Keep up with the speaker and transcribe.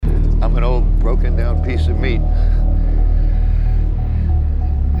I'm an old, broken-down piece of meat.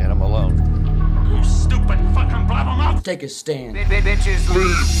 And I'm alone. You stupid fucking blabbermouth! Take a stand. Bitches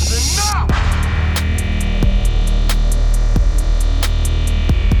leave. Enough!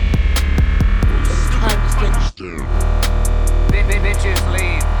 Time to take a stand. Bitches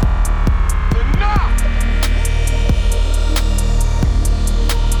leave. Enough!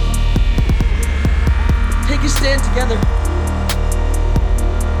 Take a stand together.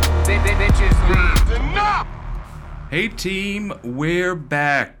 Bitches leave. Enough! Hey team, we're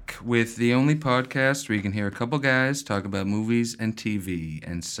back with the only podcast where you can hear a couple guys talk about movies and TV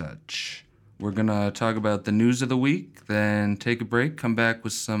and such. We're gonna talk about the news of the week, then take a break, come back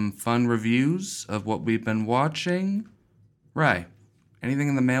with some fun reviews of what we've been watching. Rye, anything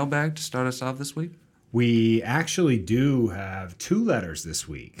in the mailbag to start us off this week? We actually do have 2 letters this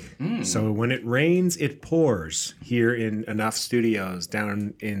week. So when it rains, it pours here in Enough Studios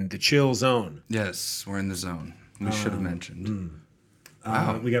down in the chill zone. Yes, we're in the zone. We should have mentioned.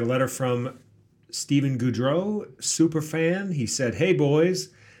 We got a letter from Stephen Goudreau, super fan. He said, "Hey boys,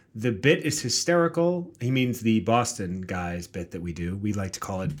 the bit is hysterical." He means the Boston guys bit that we do. We like to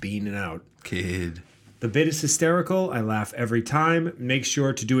call it beaning out. Kid. The bit is hysterical. I laugh every time. Make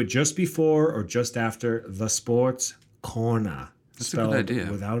sure to do it just before or just after the sports corner. That's a good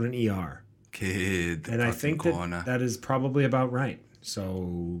idea. Without an ER. Kid. And I think that is probably about right.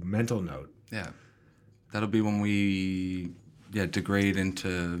 So, mental note. Yeah. That'll be when we degrade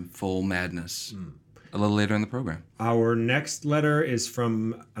into full madness a little later in the program. Our next letter is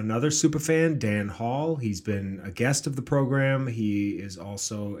from another superfan, Dan Hall. He's been a guest of the program. He is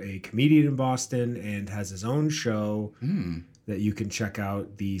also a comedian in Boston and has his own show that you can check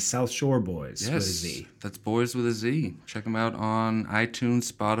out, the South Shore Boys with a Z. That's Boys with a Z. Check them out on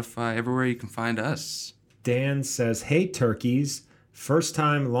iTunes, Spotify, everywhere you can find us. Dan says, "Hey, turkeys. First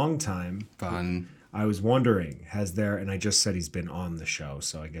time, long time. Fun. I was wondering, and I just said he's been on the show,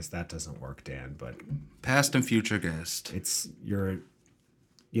 so I guess that doesn't work, Dan, but Past and future guest. I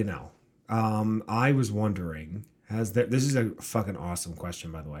was wondering, this is a fucking awesome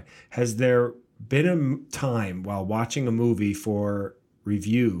question, by the way. Has there been a time while watching a movie for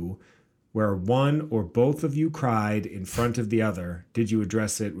review where one or both of you cried in front of the other? Did you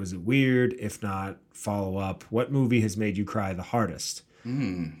address it? Was it weird? If not, follow up. What movie has made you cry the hardest?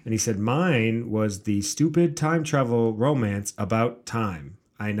 And he said, mine was the stupid time travel romance About Time.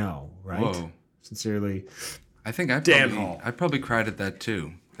 I know, right? Whoa. Sincerely, I think I Dan Hall. probably cried at that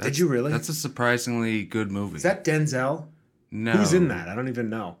too. Did you really? That's a surprisingly good movie. Is that Denzel? No. Who's in that? I don't even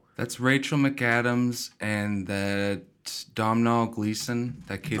know. That's Rachel McAdams and that Domhnall Gleeson,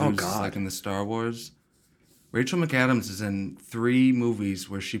 that kid who's like in the Star Wars. Rachel McAdams is in 3 movies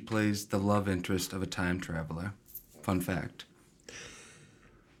where she plays the love interest of a time traveler. Fun fact.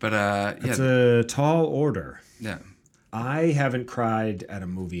 But It's a tall order. Yeah. I haven't cried at a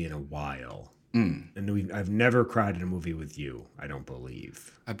movie in a while. And I've never cried at a movie with you, I don't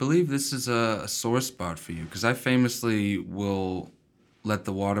believe. I believe this is a sore spot for you because I famously will let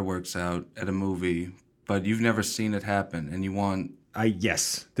the waterworks out at a movie, but you've never seen it happen and you want...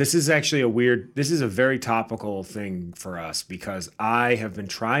 Yes. This is actually this is a very topical thing for us because I have been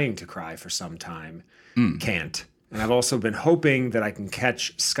trying to cry for some time. Can't. And I've also been hoping that I can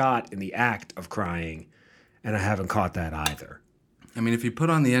catch Scott in the act of crying, and I haven't caught that either. I mean, if you put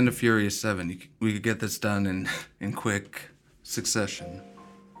on the end of Furious 7, we could get this done in quick succession.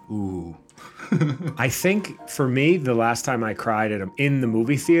 Ooh. I think, for me, the last time I cried in the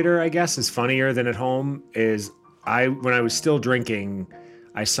movie theater, I guess, is funnier than at home, is when I was still drinking,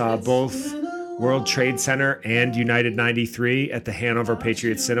 I saw both World Trade Center and United 93 at the Hanover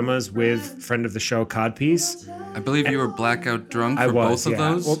Patriot Cinemas with friend of the show, Codpiece. I believe you were blackout drunk for both of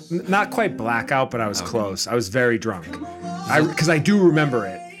those? Well, not quite blackout, but I was close. I was very drunk. Because I do remember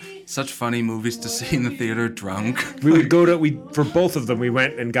it. Such funny movies to see in the theater drunk. We would for both of them, we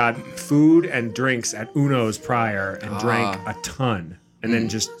went and got food and drinks at Uno's prior and drank a ton. And then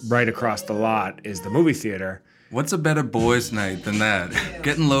just right across the lot is the movie theater. What's a better boys' night than that?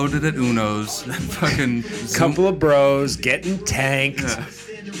 Getting loaded at Uno's and fucking... Couple of bros getting tanked. Yeah.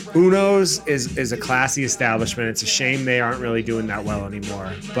 Uno's is a classy establishment. It's a shame they aren't really doing that well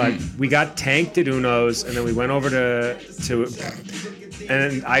anymore. But we got tanked at Uno's, and then we went over to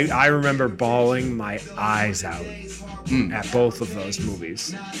and I remember bawling my eyes out at both of those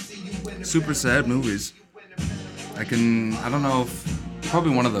movies. Super sad movies. I don't know if...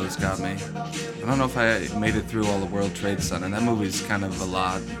 Probably one of those got me. I don't know if I made it through all the World Trade Center. That movie's kind of a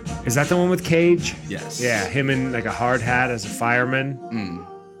lot. Is that the one with Cage? Yes. Yeah, him in like a hard hat as a fireman.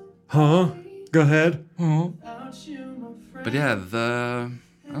 Huh? Go ahead. But yeah, I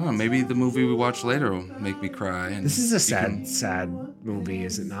don't know, maybe the movie we watch later will make me cry. And This is a you can- sad movie,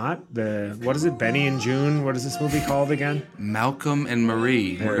 is it not? What is it? Benny and June? What is this movie called again? Malcolm and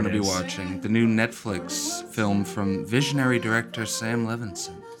Marie, There we're going to it be is. watching. The new Netflix film from visionary director Sam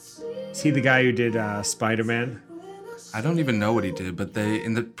Levinson. Is he the guy who did Spider-Man? I don't even know what he did, but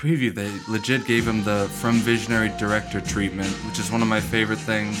in the preview, they legit gave him the from visionary director treatment, which is one of my favorite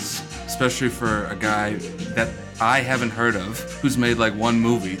things, especially for a guy that I haven't heard of, who's made like one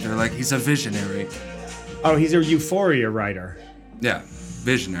movie. They're like, he's a visionary. Oh, he's a Euphoria writer. Yeah,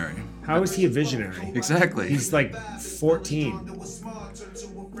 visionary. How is he a visionary? Exactly. He's like 14.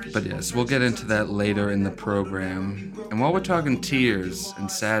 But yes, we'll get into that later in the program. And while we're talking tears and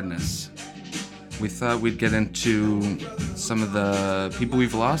sadness, we thought we'd get into some of the people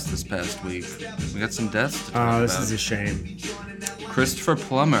we've lost this past week. We got some deaths to talk Oh, about. this is a shame. Christopher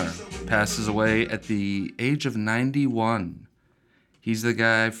Plummer passes away at the age of 91. He's the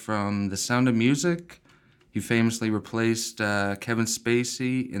guy from The Sound of Music. He famously replaced Kevin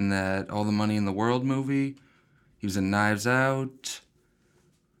Spacey in that All the Money in the World movie. He was in Knives Out.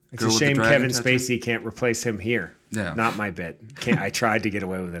 It's Girl a with the shame Dragon Kevin Tattoo. Spacey can't replace him here. Yeah. Not my bit. I tried to get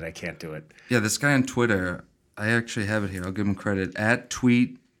away with it. I can't do it. Yeah, this guy on Twitter, I actually have it here. I'll give him credit.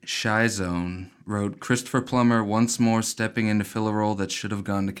 @TweetShyZone wrote, Christopher Plummer once more stepping in to fill a role that should have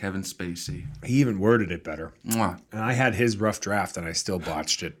gone to Kevin Spacey. He even worded it better. Mwah. And I had his rough draft and I still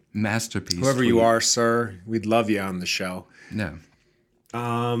botched it. Masterpiece. Whoever you tweet. are, sir, we'd love you on the show. Yeah.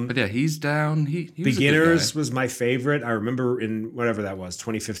 But yeah, he's down. He was Beginners a good guy. was my favorite. I remember in whatever that was,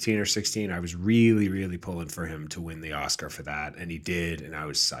 2015 or 16, I was really, really pulling for him to win the Oscar for that. And he did, and I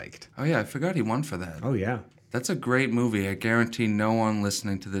was psyched. Oh yeah, I forgot he won for that. Oh, yeah. That's a great movie. I guarantee no one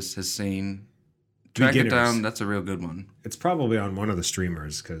listening to this has seen. Track it Beginners. down. That's a real good one. It's probably on one of the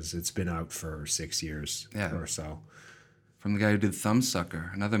streamers because it's been out for 6 years Yeah. or so. From the guy who did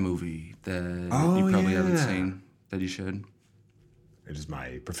Thumbsucker, another movie that Oh, you probably haven't yeah. seen that you should. It is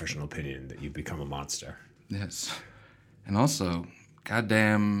my professional opinion that you've become a monster. Yes. And also,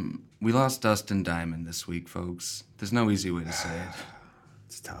 goddamn, we lost Dustin Diamond this week, folks. There's no easy way to say it.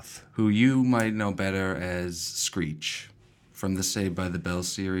 It's tough. Who you might know better as Screech from the Saved by the Bell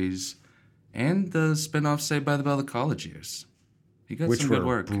series and the spin-off Saved by the Bell: The College Years. He got Which some were good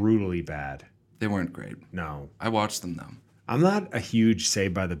work. brutally bad. They weren't great. No. I watched them though. I'm not a huge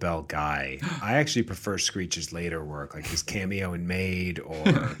Saved by the Bell guy. I actually prefer Screech's later work, like his cameo in Maid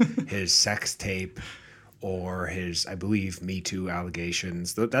or his sex tape or his, I believe, Me Too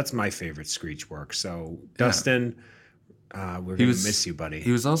allegations. That's my favorite Screech work. So, Dustin, we're going to miss you, buddy.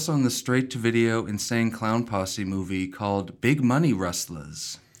 He was also in the straight-to-video Insane Clown Posse movie called Big Money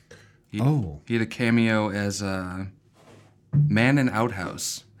Rustlers. He had a cameo as a man in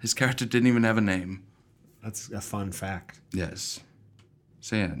Outhouse. His character didn't even have a name. That's a fun fact. Yes.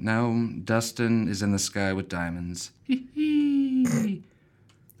 So yeah, now Dustin is in the sky with diamonds. Yes.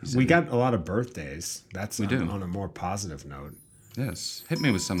 We got a lot of birthdays. That's We do. on a more positive note. Hit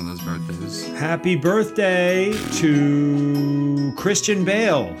me with some of those birthdays. Happy birthday to Christian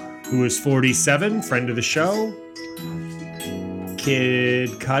Bale, who is 47, friend of the show. Kid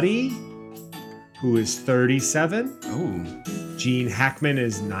Cudi, who is 37. Oh, Gene Hackman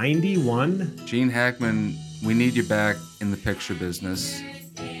is 91. Gene Hackman, we need you back in the picture business.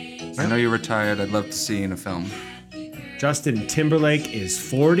 I know you're retired. I'd love to see you in a film. Justin Timberlake is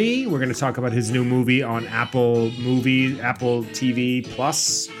 40. We're going to talk about his new movie on Apple TV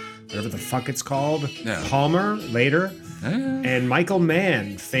Plus, whatever the fuck it's called. Yeah. Palmer later. And Michael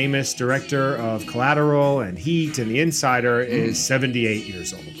Mann, famous director of Collateral and Heat and The Insider, is 78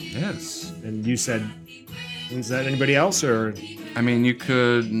 years old. Yes. And you said, is that anybody else or? I mean, you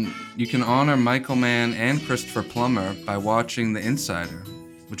can honor Michael Mann and Christopher Plummer by watching The Insider,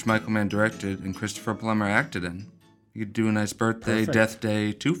 which Michael Mann directed and Christopher Plummer acted in. You could do a nice birthday, Perfect. death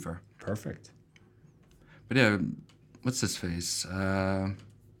day twofer. Perfect. But yeah, what's his face?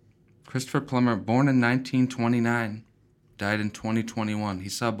 Christopher Plummer, born in 1929, died in 2021. He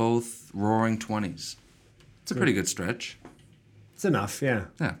saw both roaring 20s. It's a pretty good stretch. It's enough, yeah.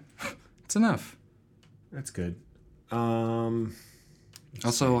 Yeah, it's enough. That's good. Also,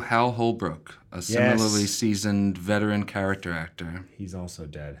 Hal Holbrook, a similarly seasoned veteran character actor. He's also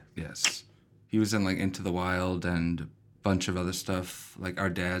dead. Yes. He was in like Into the Wild and a bunch of other stuff like our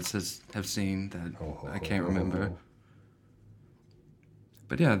dads have seen that I can't remember.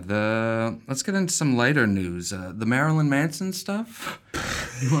 But yeah, let's get into some lighter news. The Marilyn Manson stuff.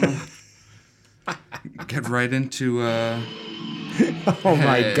 You want to get right into Oh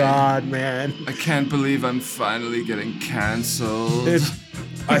my Hey. God, man. I can't believe I'm finally getting canceled.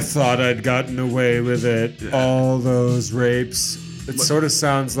 I thought I'd gotten away with it. All those rapes. It sort of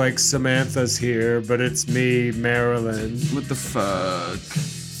sounds like Samantha's here, but it's me, Marilyn. What the fuck?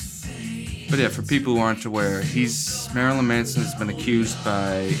 But yeah, for people who aren't aware, Marilyn Manson has been accused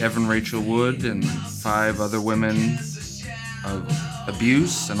by Evan Rachel Wood and 5 other women of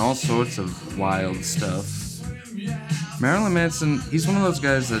abuse and all sorts of wild stuff. Marilyn Manson, he's one of those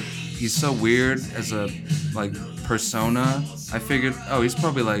guys that he's so weird as a persona. I figured, he's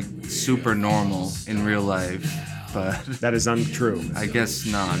probably like super normal in real life, but That is untrue. I guess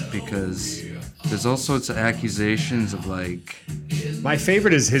not, because there's all sorts of accusations of My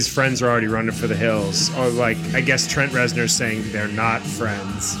favorite is his friends are already running for the hills. Or I guess Trent Reznor's saying they're not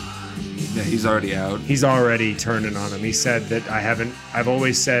friends. yeah, he's already out. He's already turning on him. He said that I've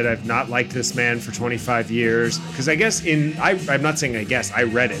always said I've not liked this man for 25 years. Because I guess I'm not saying I guess, I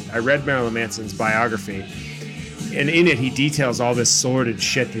read it. I read Marilyn Manson's biography. And in it, he details all this sordid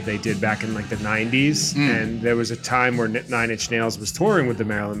shit that they did back in the 90s. And there was a time where Nine Inch Nails was touring with the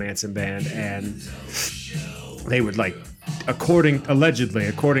Marilyn Manson band. And they would according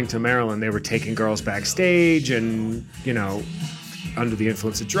to Marilyn, they were taking girls backstage and, under the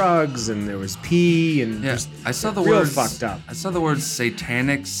influence of drugs, and there was pee and Yeah, just I saw the real words fucked up. I saw the word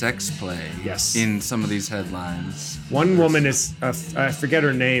satanic sex play Yes. in some of these headlines. One woman is, I forget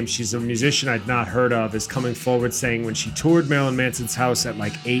her name, she's a musician I'd not heard of, is coming forward saying when she toured Marilyn Manson's house at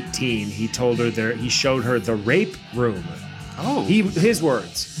 18, he showed her the rape room. Oh. His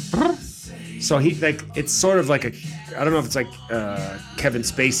words. So it's sort of like I don't know if it's Kevin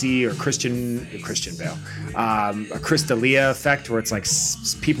Spacey or Christian Bale, a Chris D'Elia effect where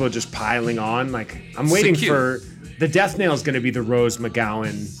it's people are just piling on. I'm waiting for the death nail is going to be the Rose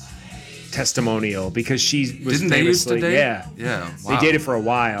McGowan testimonial because she was Didn't they used to famously date? yeah Wow. they dated for a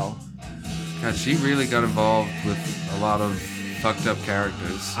while. God, she really got involved with a lot of fucked up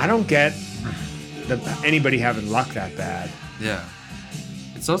characters. I don't get anybody having luck that bad. Yeah.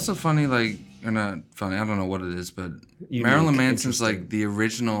 It's also funny, or not funny, I don't know what it is, but Unique, Marilyn Manson's interesting. the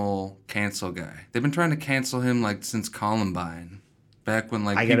original cancel guy. They've been trying to cancel him since Columbine. Back when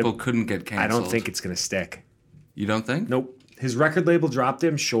people couldn't get canceled. I don't think it's gonna stick. You don't think? Nope. His record label dropped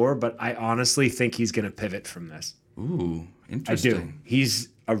him, sure, but I honestly think he's gonna pivot from this. Ooh, I interesting. do. He's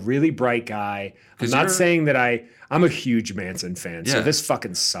a really bright guy. I'm 'Cause not you're- saying that I'm a huge Manson fan, so Yeah. this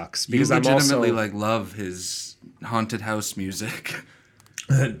fucking sucks You because I'm also legitimately love his haunted house music.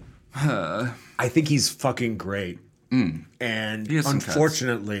 I think he's fucking great. And He has some cuts.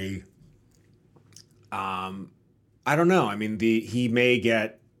 unfortunately, I don't know. I mean, he may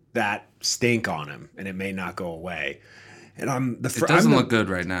get that stink on him, and it may not go away. And It doesn't look good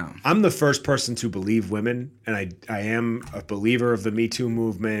right now. I'm the first person to believe women, and I am a believer of the Me Too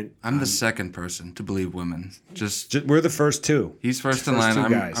movement. I'm the second person to believe women. We're the first two. He's first in line. two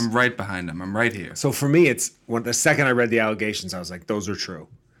guys. I'm right behind him. I'm right here. So for me, it's the second I read the allegations, I was like, those are true.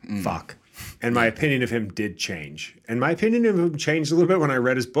 Fuck. And my opinion of him did change. And my opinion of him changed a little bit when I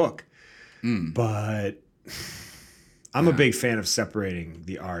read his book. But I'm a big fan of separating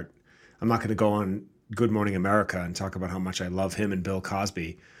the art. I'm not going to go on Good Morning America and talk about how much I love him and Bill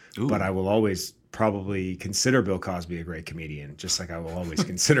Cosby. But I will always probably consider Bill Cosby a great comedian, just like I will always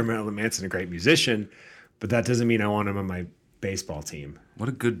consider Marilyn Manson a great musician. But that doesn't mean I want him on my baseball team. What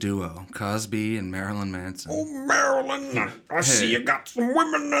a good duo, Cosby and Marilyn Manson. Oh, Marilyn, I see you got some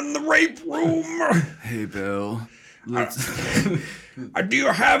women in the rape room. Hey, Bill. Do you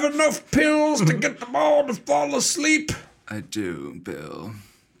have enough pills to get them all to fall asleep? I do, Bill.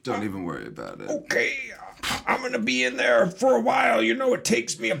 Don't even worry about it. Okay, I'm going to be in there for a while. You know, it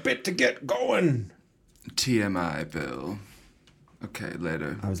takes me a bit to get going. TMI, Bill. Okay,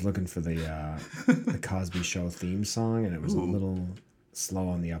 later. I was looking for the Cosby Show theme song, and it was a little slow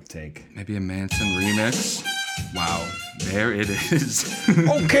on the uptake. Maybe a Manson remix? Wow, there it is.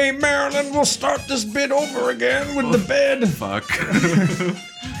 Okay, Marilyn, we'll start this bit over again with the bed. Fuck.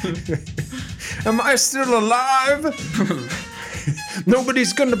 Am I still alive?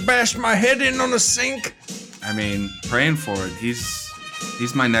 Nobody's gonna bash my head in on a sink. I mean, praying for it. He's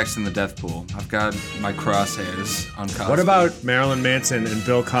my next in the death pool. I've got my crosshairs on Cosby. What about Marilyn Manson and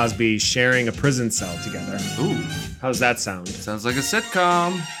Bill Cosby sharing a prison cell together? Ooh, How's that sound? sounds like a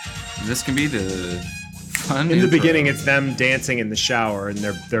sitcom. This can be the fun In the intro. beginning, it's them dancing in the shower, and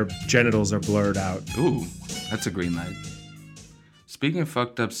their genitals are blurred out. Ooh, that's a green light. Speaking of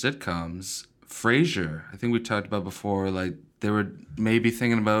fucked up sitcoms, Frasier, I think we talked about before, they were maybe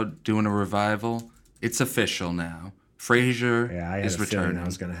thinking about doing a revival. It's official now. Frasier Yeah, I had is a feeling returning that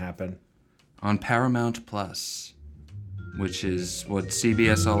was gonna happen. on Paramount Plus, which is what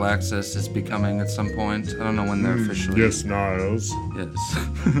CBS All Access is becoming at some point. I don't know when they're officially. Niles.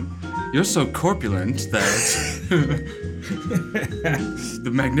 Yes. You're so corpulent that the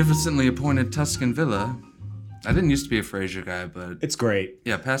magnificently appointed Tuscan Villa. I didn't used to be a Frasier guy, but It's great.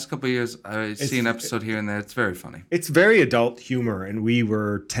 yeah, past couple of years, I see an episode here and there. It's very funny. It's very adult humor, and we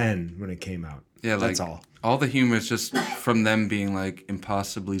were 10 when it came out. Yeah, like that's all. All the humor is just from them being like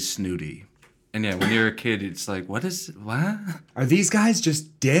impossibly snooty. And yeah, when you're a kid, it's like, what? Are these guys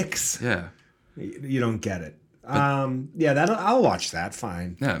just dicks? Yeah. You don't get it. Yeah, I'll watch that.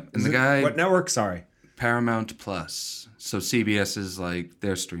 Fine. Yeah, and the guy... What network? Sorry. Paramount Plus. So CBS is like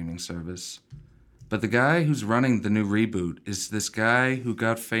their streaming service. But the guy who's running the new reboot is this guy who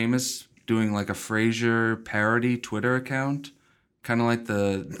got famous doing like a Frasier parody Twitter account. Kind of like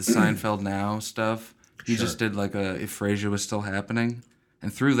the Seinfeld Now stuff. He just did like a If Frasier Was Still Happening.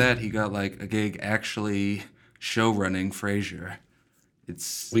 And through that, he got like a gig actually show running Frasier.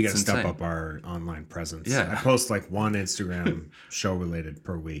 We got to it's step insane. up our online presence. Yeah. I post like one Instagram show related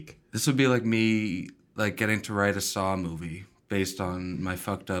per week. This would be like me like getting to write a Saw movie based on my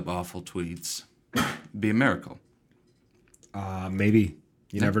fucked up awful tweets. It'd be a miracle. Maybe.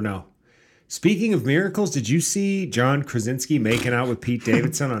 You never know. Speaking of miracles, did you see John Krasinski making out with Pete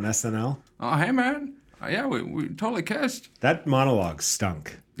Davidson on SNL? Oh, hey, man. Yeah, we totally kissed. That monologue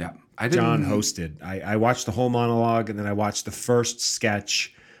stunk. Yeah. I didn't... John hosted. I watched the whole monologue, and then I watched the first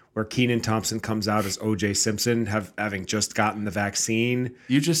sketch where Kenan Thompson comes out as O.J. Simpson, having just gotten the vaccine.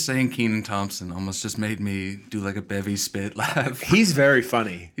 You just saying Kenan Thompson almost just made me do like a bevy spit laugh. He's very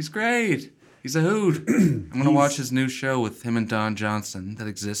funny. He's great. He's a hoot. I'm going to watch his new show with him and Don Johnson that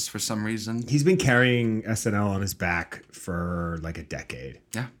exists for some reason. He's been carrying SNL on his back for like a decade.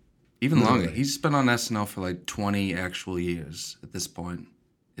 Yeah. Even longer. He's been on SNL for like 20 actual years at this point.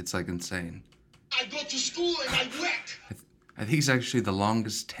 It's like insane. I go to school and I wreck. I think he's actually the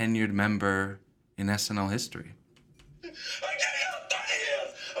longest tenured member in SNL history. I get out 30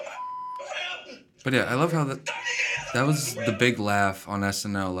 years. But yeah, I love how that was the big laugh on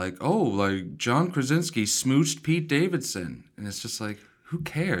SNL. Like, oh, like John Krasinski smooched Pete Davidson. And it's just like, who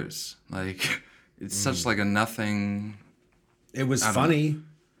cares? Like, it's such like a nothing. It was funny.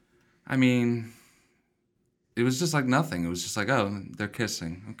 I mean, it was just like nothing. It was just like, oh, they're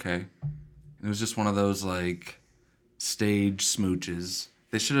kissing. Okay. And it was just one of those like stage smooches.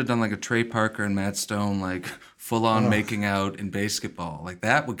 They should have done like a Trey Parker and Matt Stone, like full on making out in basketball. Like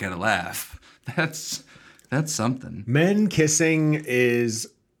that would get a laugh. That's something. Men kissing it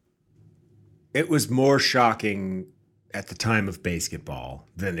was more shocking at the time of basketball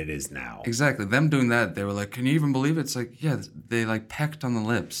than it is now. Exactly. Them doing that, they were like, can you even believe it? It's like, yeah, they like pecked on the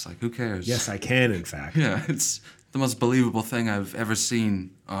lips. Like, who cares? Yes, I can, in fact. Yeah, it's the most believable thing I've ever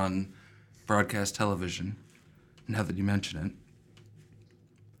seen on broadcast television, now that you mention it.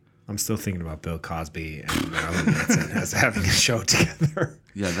 I'm still thinking about Bill Cosby and Marilyn Manson as having a show together.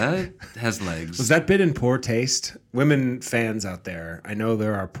 Yeah, that has legs. Was that bit in poor taste? Women fans out there, I know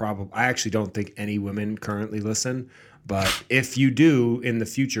there are I actually don't think any women currently listen, but if you do in the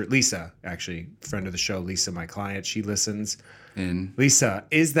future, Lisa, actually, friend of the show, Lisa, my client, she listens. Lisa,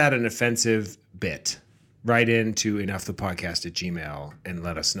 is that an offensive bit? Write into enoughthepodcast@gmail and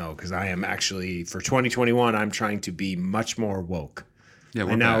let us know, because I am actually, for 2021, I'm trying to be much more woke. Yeah,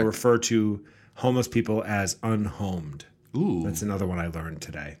 I now refer to homeless people as unhomed. Ooh. That's another one I learned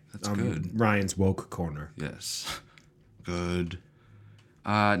today. That's good. Ryan's woke corner. Yes. Good.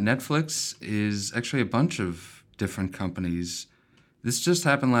 Netflix is actually a bunch of different companies. This just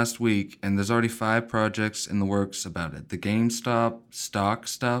happened last week, and there's already 5 projects in the works about it. The GameStop stock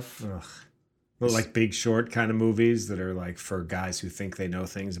stuff. Ugh. Well, like Big Short kind of movies that are like for guys who think they know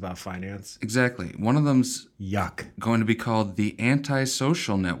things about finance. Exactly. One of them's Yuck. going to be called The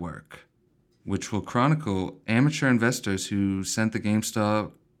Antisocial Network, which will chronicle amateur investors who sent the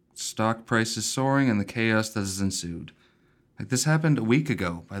GameStop stock prices soaring and the chaos that has ensued. Like, this happened a week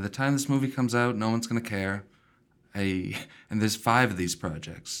ago. By the time this movie comes out, no one's going to care. And there's 5 of these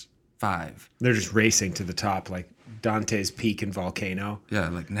projects. 5. They're just racing to the top, like Dante's Peak and Volcano. Yeah,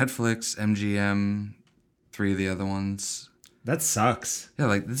 like Netflix, MGM, 3 of the other ones. That sucks. Yeah,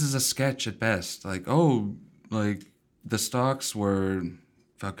 like, this is a sketch at best. Like, oh, like, the stocks were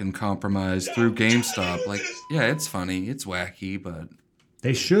fucking compromised through GameStop. Like, yeah, it's funny. It's wacky, but...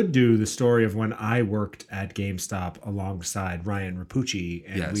 They should do the story of when I worked at GameStop alongside Ryan Rapucci,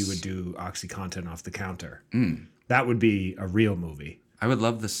 and we would do OxyContin off the counter. That would be a real movie. I would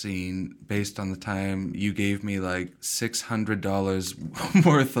love the scene based on the time you gave me like $600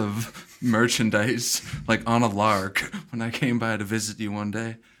 worth of merchandise, like on a lark, when I came by to visit you one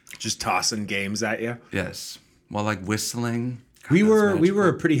day. Just tossing games at you. Yes, while like whistling. God, We that's were magical.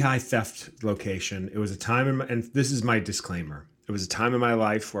 a pretty high theft location. It was a time, and this is my disclaimer. It It was a time in my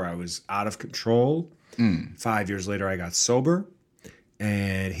life where I was out of control. 5 years later, I got sober.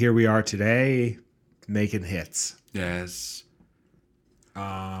 And here we are today making hits. Yes.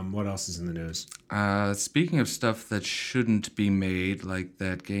 What else is in the news? Speaking of stuff that shouldn't be made, like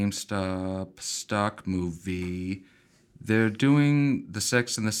that GameStop stock movie, they're doing the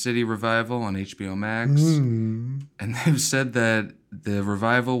Sex and the City revival on HBO Max. And they've said that the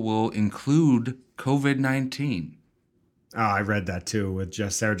revival will include COVID-19. Oh, I read that too, with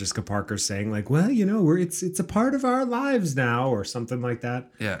Sarah Jessica Parker saying like, well, you know, it's a part of our lives now, or something like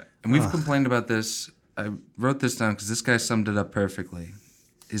that. Yeah, and we've complained about this. I wrote this down because this guy summed it up perfectly.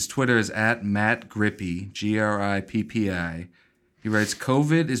 His Twitter is @MattGrippy, GRIPPI. He writes,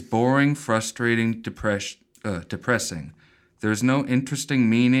 COVID is boring, frustrating, depressing. There is no interesting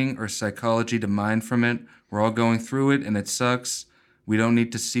meaning or psychology to mine from it. We're all going through it, and it sucks. We don't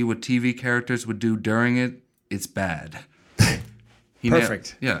need to see what TV characters would do during it. It's bad.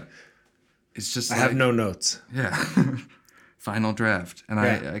 Perfect. Yeah. It's just I have no notes. Yeah. Final draft. And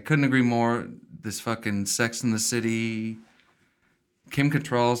I couldn't agree more. This fucking Sex and the City. Kim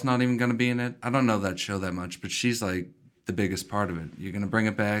Cattrall's not even going to be in it. I don't know that show that much, but she's like the biggest part of it. You're going to bring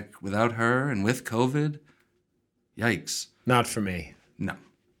it back without her and with COVID? Yikes. Not for me. No.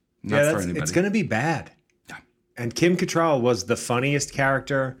 Not for anybody. It's going to be bad. Yeah. And Kim Cattrall was the funniest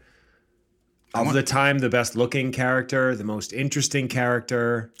character of the time, the best looking character, the most interesting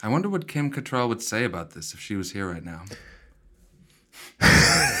character. I wonder what Kim Cattrall would say about this if she was here right now.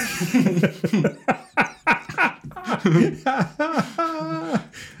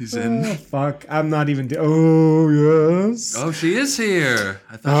 He's in. Oh, fuck. I'm not even. Oh, yes. Oh, she is here.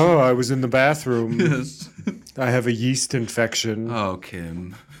 I thought I was in the bathroom. Yes. I have a yeast infection. Oh,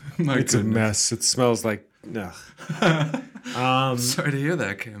 Kim. My It's goodness. a mess. It smells like. Ugh. Sorry to hear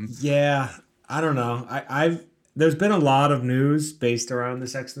that, Kim. Yeah, I don't know. There's been a lot of news based around the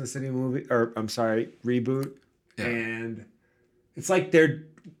Sex and the City movie, or I'm sorry, reboot, Yeah. and it's like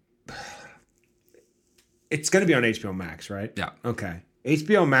it's going to be on HBO Max, right? Yeah. Okay.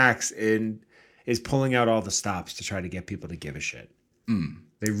 HBO Max is pulling out all the stops to try to get people to give a shit.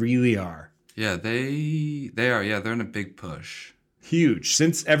 They really are. Yeah, they are. Yeah, they're in a big push. Huge.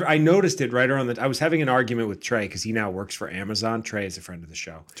 I noticed it right around I was having an argument with Trey because he now works for Amazon. Trey is a friend of the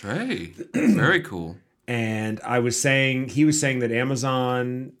show. Trey, very cool. And he was saying that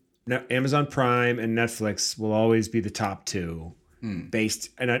Amazon Prime and Netflix will always be the top two based.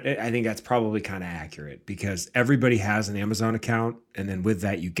 And I think that's probably kind of accurate because everybody has an Amazon account. And then with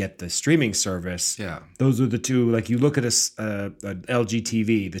that, you get the streaming service. Yeah. Those are the two, like you look at an LG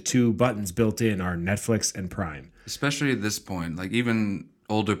TV, the two buttons built in are Netflix and Prime. Especially at this point, like even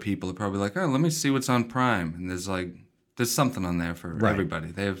older people are probably like, oh, let me see what's on Prime. And there's something on there for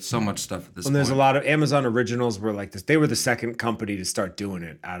everybody. They have so much stuff at this point. And there's a lot of Amazon Originals were like this. They were the second company to start doing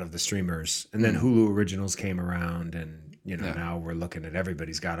it out of the streamers. And then Hulu Originals came around and, now we're looking at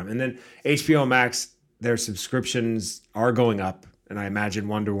everybody's got them. And then HBO Max, their subscriptions are going up. And I imagine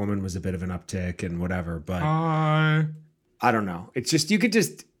Wonder Woman was a bit of an uptick and whatever. But I don't know. It's just, you could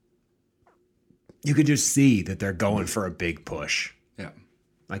just see that they're going for a big push. Yeah.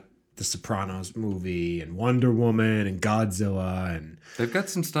 Like the Sopranos movie and Wonder Woman and Godzilla and They've got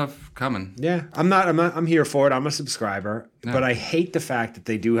some stuff coming. yeah, I'm here for it. I'm a subscriber, but I hate the fact that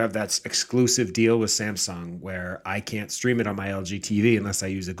they do have that exclusive deal with Samsung where I can't stream it on my LG TV unless I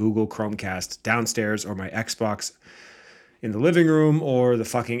use a Google Chromecast downstairs or my Xbox in the living room or the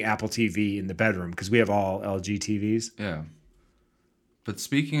fucking Apple TV in the bedroom because we have all LG TVs. Yeah. But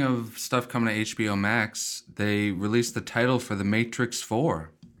speaking of stuff coming to HBO Max, they released the title for The Matrix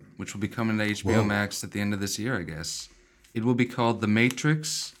 4, which will be coming to HBO Max at the end of this year, I guess. It will be called The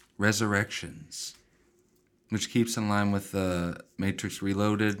Matrix Resurrections, which keeps in line with the Matrix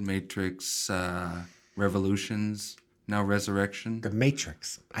Reloaded, Matrix Revolutions, now Resurrection. The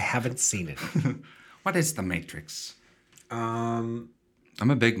Matrix. I haven't seen it. What is The Matrix? I'm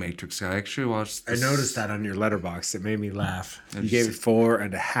a big Matrix guy. I actually watched I this. noticed that on your letterbox. It made me laugh. You gave it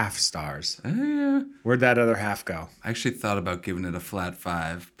 4.5 stars. Yeah. Where'd that other half go? I actually thought about giving it a flat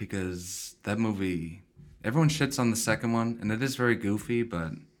 5 because that movie, everyone shits on the second one, and it is very goofy,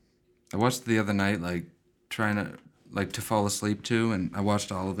 but I watched it the other night, like, trying to fall asleep to, and I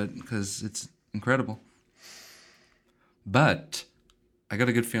watched all of it because it's incredible. But I got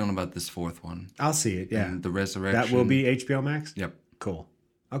a good feeling about this fourth one. I'll see it, yeah. And the Resurrection. That will be HBO Max? Yep. Cool.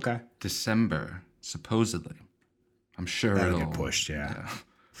 Okay. December, supposedly. I'm sure That'll it'll get pushed, yeah. yeah.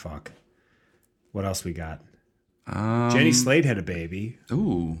 Fuck. What else we got? Jenny Slate had a baby.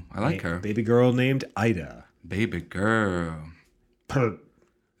 Ooh, I like her. Baby girl named Ida. Baby girl. Per-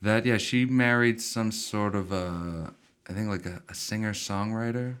 That, yeah, she married some sort of I think like a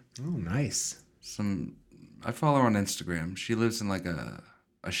singer-songwriter. Oh, nice. I follow her on Instagram. She lives in like a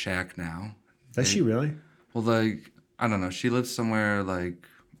shack now. Does she really? Well, like, I don't know. She lives somewhere like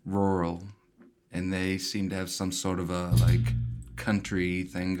rural, and they seem to have some sort of a like country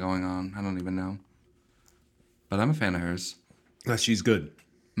thing going on. I don't even know. But I'm a fan of hers. She's good.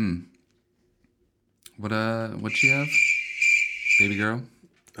 What'd she have? Baby girl?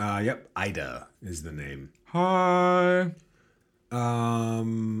 Yep. Ida is the name. Hi.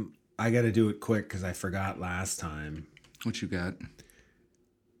 I got to do it quick because I forgot last time. What you got?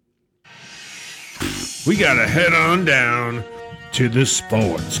 We got to head on down to the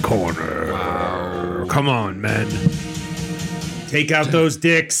sports corner. Wow. Come on, men. Take out those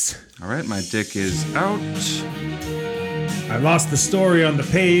dicks. All right, my dick is out. I lost the story on the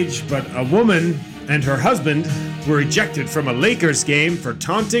page, but a woman and her husband were ejected from a Lakers game for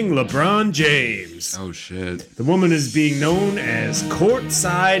taunting LeBron James. Oh, shit. The woman is being known as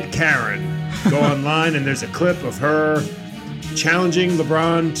Courtside Karen. Go online and there's a clip of her challenging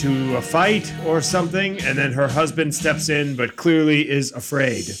LeBron to a fight or something, and then her husband steps in but clearly is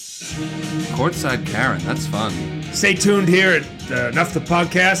afraid. Courtside Karen, that's fun. Stay tuned here at Enough the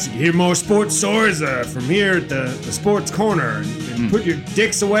Podcast. You can hear more sports stories from here at the Sports Corner. And put your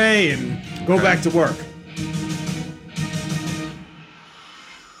dicks away and go back to work.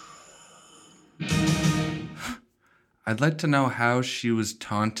 I'd like to know how she was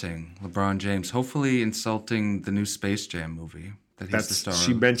taunting LeBron James, hopefully insulting the new Space Jam movie that he's the star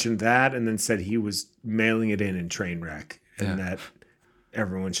She of. mentioned that and then said he was mailing it in Trainwreck and Yeah. that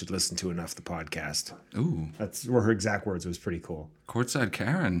everyone should listen to Enough the Podcast. Ooh, That's were her exact words. It was pretty cool. Courtside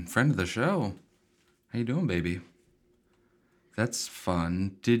Karen, friend of the show. How you doing, baby? That's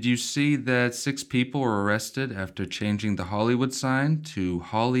fun. Did you see that 6 people were arrested after changing the Hollywood sign to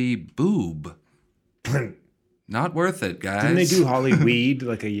Holly Boob? Not worth it, guys. Didn't they do Holly Weed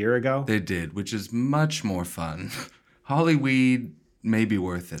like a year ago? They did, which is much more fun. Holly Weed may be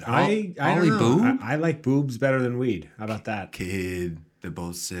worth it. I Holly don't know. Boob? I like boobs better than weed. How about that? Kid, they're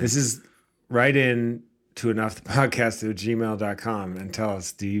both sick. This is right in to Enough the Podcast at gmail.com and tell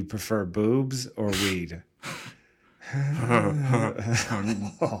us, do you prefer boobs or weed?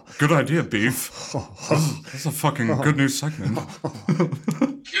 Good idea, Beef. That's a fucking good news segment. You can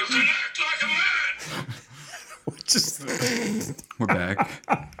act like a man. We're back.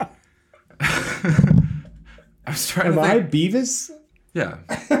 I was trying Am to I think. Beavis? Yeah.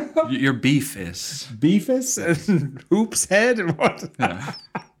 Your Beef is. Beefus and Hoops Head and what? Yeah.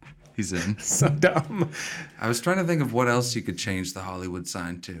 He's in. So dumb. I was trying to think of what else you could change the Hollywood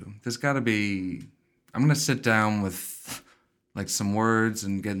sign to. There's got to be. I'm going to sit down with like some words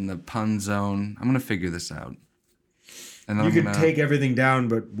and get in the pun zone. I'm going to figure this out. And then You I'm could gonna, take everything down,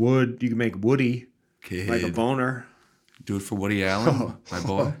 but wood. You can make Woody Kid, like a boner. do it for Woody Allen, my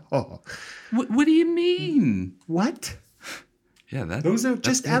boy. What do you mean? What? Yeah, Those are that's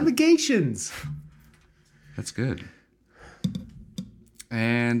just good. allegations. That's good.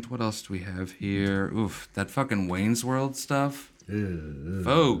 And what else do we have here? Oof, that fucking Wayne's World stuff.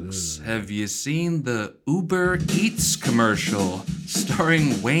 Folks, have you seen the Uber Eats commercial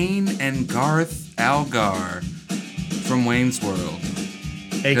starring Wayne and Garth Algar from Wayne's World?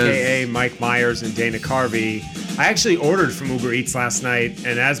 AKA Mike Myers and Dana Carvey. I actually ordered from Uber Eats last night,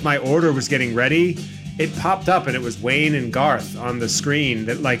 and as my order was getting ready, it popped up and it was Wayne and Garth on the screen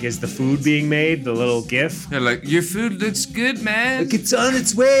that like is the food being made, the little gif. They're like, your food looks good, man. Like, it's on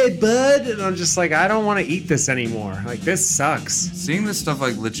its way, bud. And I'm just like, I don't want to eat this anymore. Like, this sucks. Seeing this stuff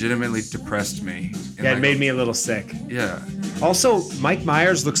like legitimately depressed me. And, Yeah, it like, made me a little sick. Yeah. Also, Mike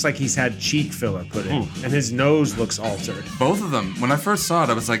Myers looks like he's had cheek filler put in, and his nose looks altered. Both of them. When I first saw it,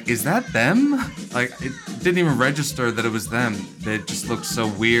 I was like, is that them? Like, it didn't even register that it was them. They just looked so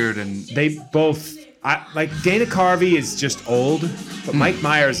weird and They both, like, Dana Carvey is just old, but Mike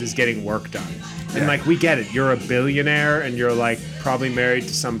Myers is getting work done. And, Yeah. like, we get it. You're a billionaire, and you're, like, probably married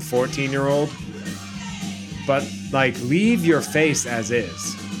to some 14-year-old. But, like, leave your face as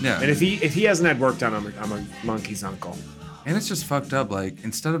is. Yeah. And if he hasn't had work done, I'm a monkey's uncle. And it's just fucked up. Like,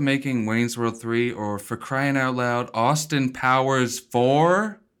 instead of making Wayne's World 3 or, for crying out loud, Austin Powers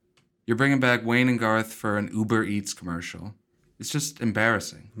 4, you're bringing back Wayne and Garth for an Uber Eats commercial. It's just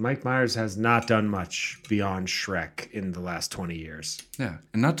embarrassing. Mike Myers has not done much beyond Shrek in the last 20 years. Yeah.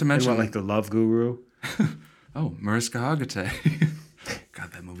 And not to And mention, what, like the Love Guru? oh, Mariska Hargitay.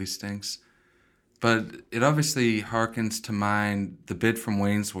 God, that movie stinks. But it obviously harkens to mind the bit from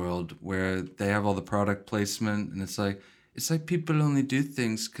Wayne's World where they have all the product placement, and it's like people only do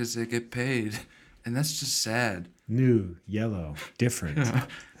things because they get paid. And that's just sad. New, yellow, different.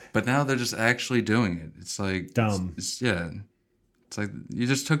 But now they're just actually doing it. It's like Dumb. It's like you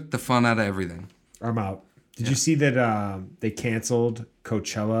just took the fun out of everything. I'm out. Did you see that they canceled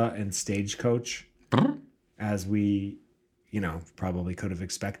Coachella and Stagecoach, as we, probably could have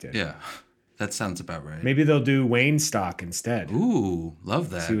expected? Yeah, that sounds about right. Maybe they'll do Wayne Stock instead. Ooh, love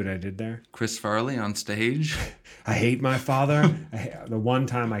that. See what I did there? Chris Farley on stage. I hate my father. The one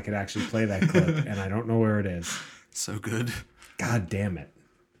time I could actually play that clip, and I don't know where it is. So good. God damn it.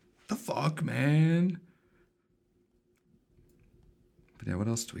 The fuck, man. But yeah, what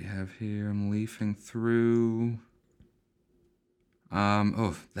else do we have here? I'm leafing through.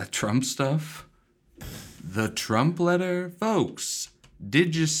 That Trump stuff. The Trump letter, folks.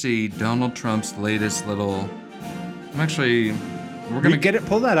 Did you see Donald Trump's latest little? We're gonna get it.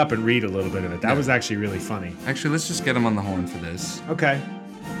 Pull that up and read a little bit of it. That was actually really funny. Actually, let's just get him on the horn for this. Okay.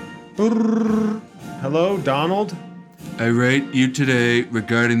 Hello, Donald. I write you today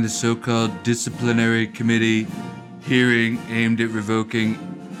regarding the so-called disciplinary committee hearing aimed at revoking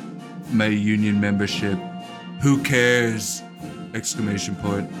my union membership. Who cares? Exclamation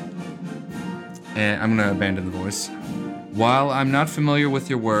point. And I'm gonna abandon the voice. While I'm not familiar with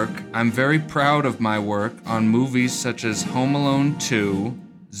your work, I'm very proud of my work on movies such as Home Alone 2,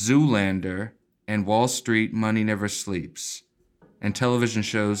 Zoolander, and Wall Street Money Never Sleeps, and television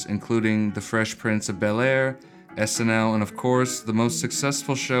shows including The Fresh Prince of Bel-Air, SNL, and of course, the most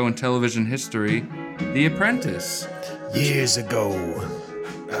successful show in television history, The Apprentice. Years ago,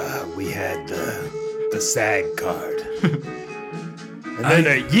 we had the SAG card. And then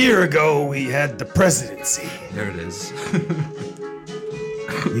a year ago, we had the presidency. There it is.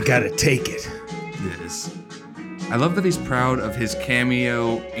 You gotta take it. It is. I love that he's proud of his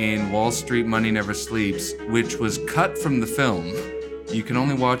cameo in Wall Street Money Never Sleeps, which was cut from the film. You can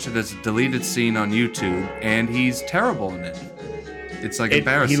only watch it as a deleted scene on YouTube, and he's terrible in it. It's like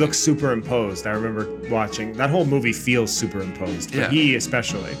embarrassing. He looks superimposed. I remember watching. That whole movie feels superimposed. Yeah. He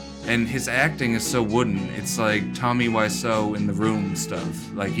especially. And his acting is so wooden. It's like Tommy Wiseau in The Room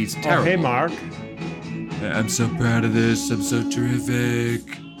stuff. Like, he's terrible. Oh, hey, Mark. I'm so proud of this. I'm so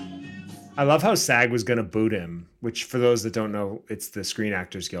terrific. I love how SAG was going to boot him, which for those that don't know, it's the Screen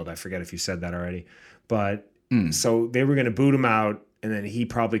Actors Guild. I forget if you said that already. But so they were going to boot him out, and then he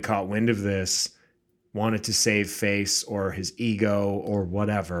probably caught wind of this, wanted to save face or his ego or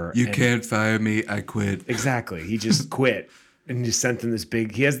whatever. You can't fire me. I quit. Exactly. He just quit. And just sent him this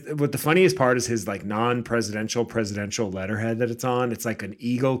big. What the funniest part is his like non-presidential presidential letterhead that it's on. It's like an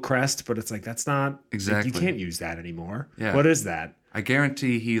eagle crest, but it's like that's not exactly. You can't use that anymore. Yeah. What is that? I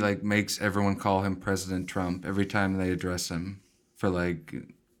guarantee he like makes everyone call him President Trump every time they address him for like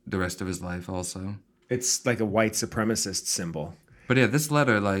the rest of his life. Also, it's like a white supremacist symbol. But yeah, this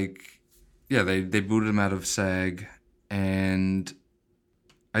letter, they booted him out of SAG, and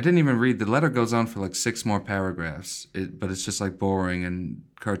I didn't even read. The letter goes on for like 6 more paragraphs, but it's just like boring and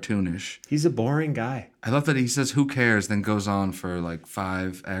cartoonish. He's a boring guy. I love that he says, who cares, then goes on for like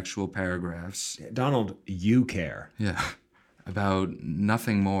 5 actual paragraphs. Donald, you care. Yeah, about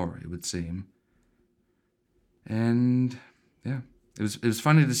nothing more, it would seem. And yeah, it was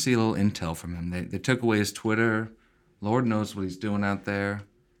funny to see a little intel from him. They took away his Twitter. Lord knows what he's doing out there.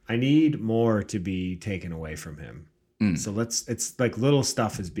 I need more to be taken away from him. So it's like little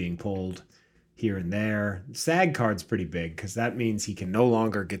stuff is being pulled here and there. SAG card's pretty big because that means he can no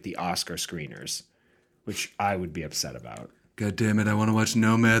longer get the Oscar screeners, which I would be upset about. God damn it, I want to watch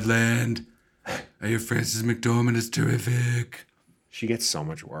Nomadland. I hear Frances McDormand is terrific. She gets so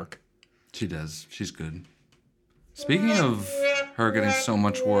much work. She does. She's good. Speaking of her getting so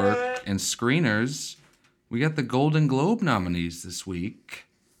much work and screeners, we got the Golden Globe nominees this week.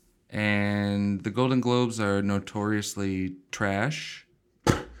 And the Golden Globes are notoriously trash.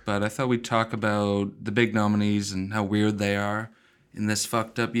 But I thought we'd talk about the big nominees and how weird they are in this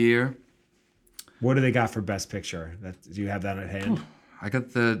fucked up year. What do they got for Best Picture? Do you have that at hand? I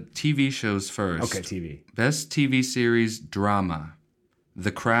got the TV shows first. Okay, TV. Best TV series drama.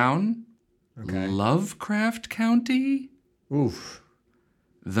 The Crown. Okay. Lovecraft County. Oof.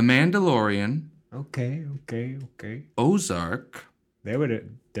 The Mandalorian. Okay. Ozark.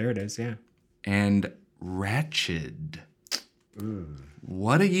 There it is, yeah. And Ratched.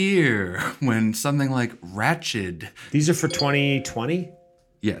 What a year when something like Ratched. These are for 2020?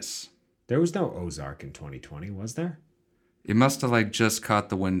 Yes. There was no Ozark in 2020, was there? It must have like just caught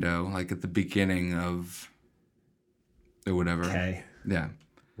the window, like at the beginning of or whatever. Okay. Yeah.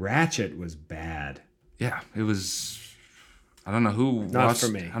 Ratched was bad. Yeah, it was. I don't know who Not watched, for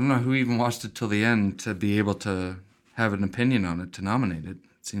me. I don't know who even watched it till the end to be able to have an opinion on it, to nominate it.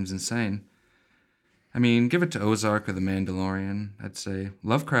 It seems insane. I mean, give it to Ozark or The Mandalorian, I'd say.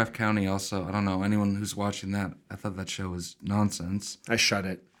 Lovecraft County also, I don't know, anyone who's watching that, I thought that show was nonsense. I shut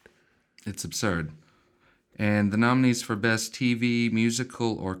it. It's absurd. And the nominees for Best TV,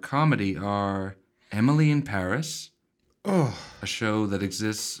 Musical, or Comedy are Emily in Paris, a show that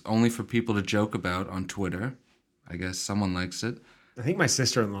exists only for people to joke about on Twitter. I guess someone likes it. I think my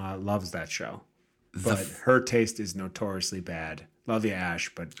sister-in-law loves that show. But her taste is notoriously bad. Love you,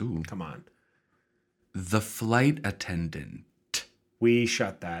 Ash, but come on. The Flight Attendant. We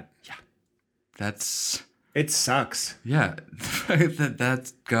shut that. That's... It sucks. Yeah,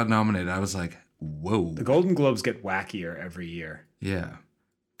 that got nominated. I was like, whoa. The Golden Globes get wackier every year. Yeah.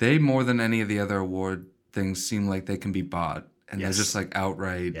 They, more than any of the other award things, seem like they can be bought. And they're just like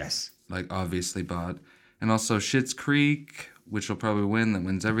outright, like obviously bought. And also Schitt's Creek, which will probably win, that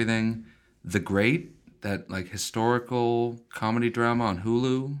wins everything. The Great, that like historical comedy drama on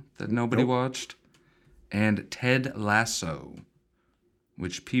Hulu that nobody watched. And Ted Lasso,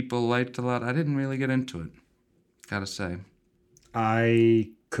 which people liked a lot. I didn't really get into it, gotta say.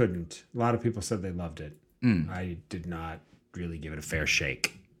 I couldn't. A lot of people said they loved it. I did not really give it a fair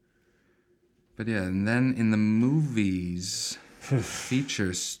shake. But yeah, and then in the movies,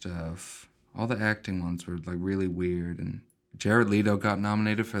 feature stuff, all the acting ones were like really weird. And Jared Leto got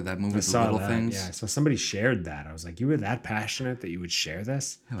nominated for that movie, The Little Things. Yeah, so somebody shared that. I was like, you were that passionate that you would share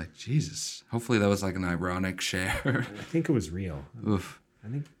this? Yeah, like, Jesus. Hopefully that was like an ironic share. I think it was real. Oof. I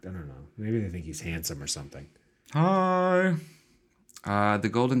don't know. Maybe they think he's handsome or something. Hi. The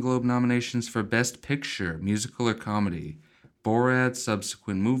Golden Globe nominations for Best Picture, Musical or Comedy. Borat,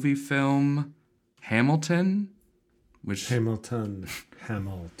 subsequent movie film. Hamilton, which... Hamilton.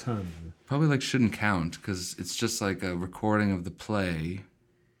 Probably like shouldn't count because it's just like a recording of the play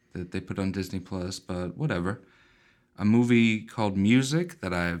that they put on Disney Plus, but whatever. A movie called Music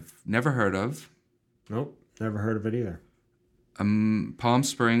that I've never heard of. Nope, never heard of it either. Palm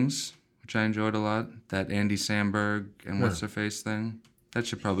Springs, which I enjoyed a lot. That Andy Samberg and what's her face thing. That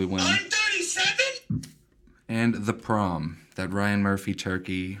should probably win. I'm 37. And The Prom, that Ryan Murphy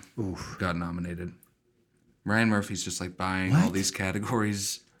turkey got nominated. Ryan Murphy's just like buying all these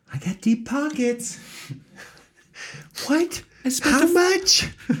categories. I got deep pockets. What? How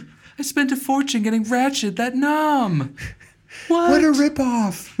much? I spent a fortune getting Ratchet, that nom. What a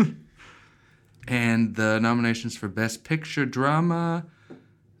ripoff. And the nominations for Best Picture Drama,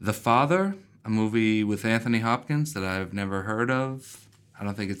 The Father, a movie with Anthony Hopkins that I've never heard of. I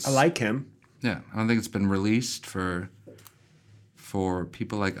don't think it's... I like him. Yeah, I don't think it's been released for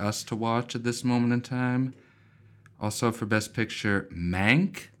people like us to watch at this moment in time. Also for Best Picture,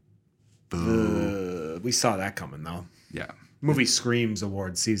 Mank. We saw that coming, though. Yeah. Movie screams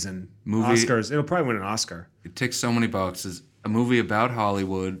award season. Movie- Oscars. It'll probably win an Oscar. It ticks so many boxes. A movie about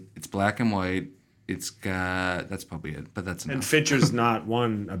Hollywood. It's black and white. It's got... That's probably it, but that's enough. And Fincher's not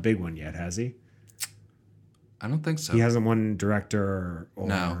won a big one yet, has he? I don't think so. He hasn't won director or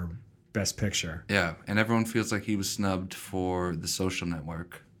No. Best Picture. Yeah, and everyone feels like he was snubbed for The Social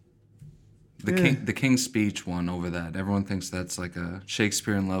Network. The King's Speech won over that. Everyone thinks that's like a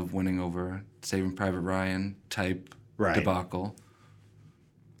Shakespeare in Love winning over Saving Private Ryan type debacle.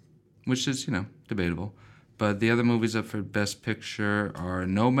 Which is, debatable. But the other movies up for Best Picture are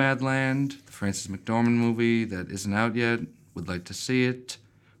Nomadland, the Frances McDormand movie that isn't out yet. Would like to see it.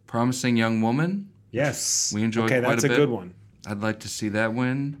 Promising Young Woman. Yes. We enjoyed quite a bit. Okay, that's a good one. I'd like to see that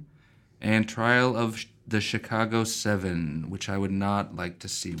win. And Trial of the Chicago 7, which I would not like to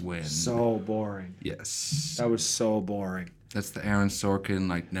see win. So boring. Yes. That was so boring. That's the Aaron Sorkin,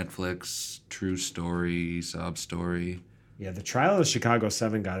 like Netflix, true story, sob story. Yeah, the Trial of the Chicago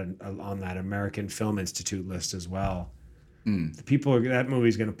 7 got on that American Film Institute list as well. The people, that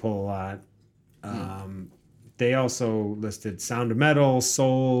movie's going to pull a lot. They also listed Sound of Metal,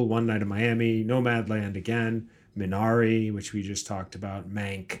 Soul, One Night in Miami, Nomadland again, Minari, which we just talked about,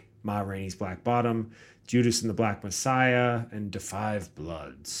 Mank, Ma Rainey's Black Bottom, Judas and the Black Messiah, and Da 5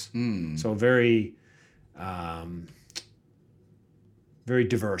 Bloods. So very, very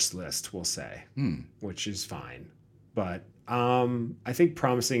diverse list, we'll say, which is fine. But I think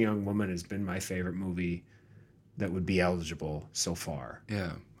Promising Young Woman has been my favorite movie that would be eligible so far.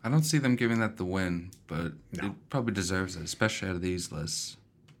 Yeah. I don't see them giving that the win, but it probably deserves it, especially out of these lists.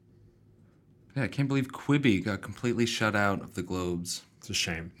 Yeah, I can't believe Quibi got completely shut out of the Globes. It's a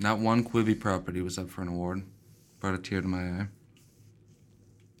shame. Not one Quibi property was up for an award. Brought a tear to my eye.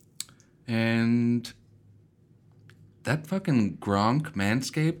 And that fucking Gronk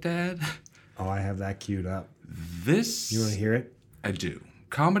Manscaped ad. Oh, I have that queued up. This... You want to hear it? I do.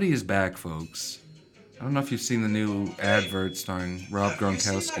 Comedy is back, folks. I don't know if you've seen the new advert starring Rob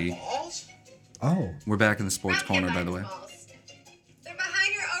Gronkowski. Oh. We're back in the sports corner, by the way. They're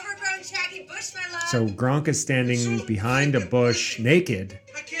behind your overgrown shaggy bush, my love. So Gronk is standing behind a bush naked,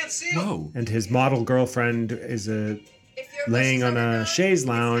 I can't see him. Whoa. and his model girlfriend is laying on a chaise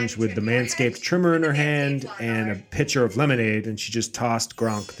lounge with the Manscaped trimmer in her hand and a pitcher of lemonade, and she just tossed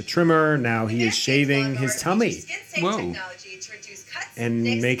Gronk the trimmer. Now he is shaving his tummy Whoa. and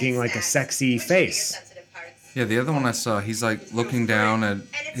making like a sexy face. Yeah, the other one I saw, he's like looking down at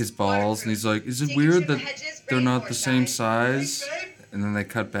his balls and he's like, is it weird that they're not the same size? And then they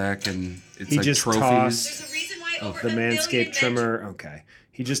cut back and it's He like just trophies. tossed of the Manscaped trimmer. Okay.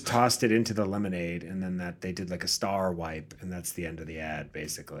 He just tossed it into the lemonade, and then that they did like a star wipe, and that's the end of the ad,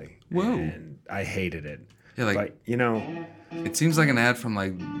 basically. Whoa. And I hated it. Yeah, like But, you know, it seems like an ad from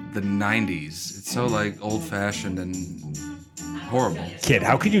like the 90s. It's so like old fashioned and horrible. kid,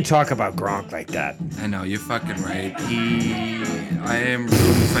 how can you talk about Gronk like that? I know, you're fucking right. I am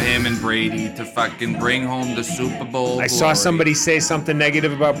rooting for him and Brady to fucking bring home the Super Bowl. I saw glory. somebody say something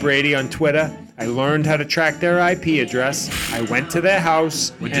negative about Brady on Twitter. I learned how to track their IP address. I went to their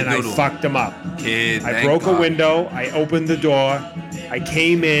house What'd you and do I to 'em? fucked them up. Kid, I thank broke a God. window. I opened the door. I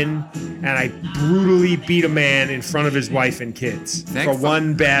came in and I brutally beat a man in front of his wife and kids Thank for fuck-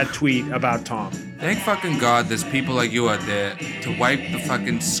 one bad tweet about Tom. Thank fucking God there's people like you out there to wipe the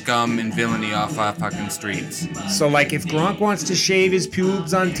fucking scum and villainy off our fucking streets. So, like, if Gronk wants to shave his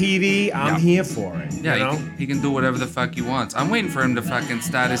pubes on TV, I'm Yeah. here for it. Yeah, you know? he can do whatever the fuck he wants. I'm waiting for him to fucking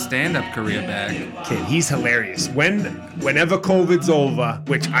start his stand-up career back. Kid, he's hilarious. Whenever COVID's over,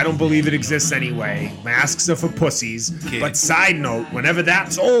 which I don't believe it exists anyway, masks are for pussies. Kid. But side note, whenever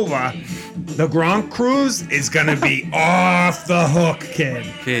that's over, the Gronk cruise is gonna be off the hook, kid.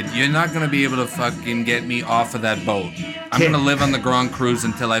 Kid, you're not gonna be able to fucking get me off of that boat. I'm Kid. gonna live on the Gronk cruise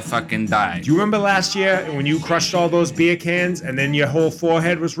until I fucking die. Do you remember last year when you crushed all those beer cans and then your whole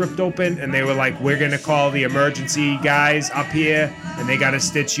forehead was ripped open and they were like, we're gonna call the emergency guys up here and they gotta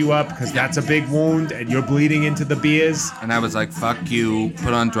stitch you up because that's a big wound and you're bleeding into the beers? And I was like, fuck you,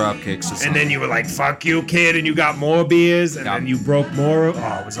 put on drop kicks or something. And then you were like, fuck you, kid, and you got more beers and Yeah. then you broke more.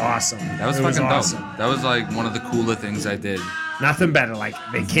 Oh, it was awesome. That was It fucking awesome. dope. That was like one of the cooler things I did. Nothing better. Like,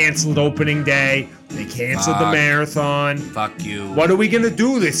 they canceled opening day. They canceled the Fuck. marathon. Fuck you. What are we gonna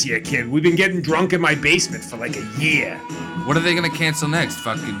do this year, kid? We've been getting drunk in my basement for like a year. What are they gonna cancel next?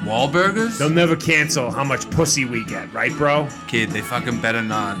 Fucking Wahlburgers? They'll never cancel how much pussy we get, right, bro? Kid, they fucking better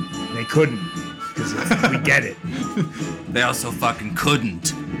not. They couldn't, because we get it. They also fucking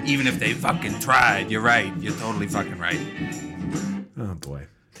couldn't. Even if they fucking tried. You're right. You're totally fucking right. Oh boy.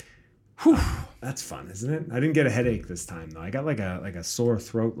 Whew. That's fun, isn't it? I didn't get a headache this time though. I got like a sore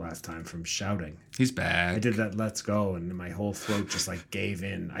throat last time from shouting. He's back. I did that Let's Go and my whole throat just like gave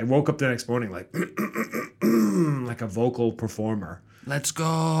in. I woke up the next morning like like a vocal performer. Let's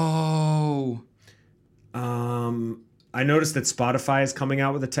go. I noticed that Spotify is coming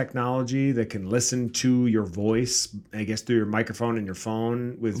out with a technology that can listen to your voice, I guess through your microphone and your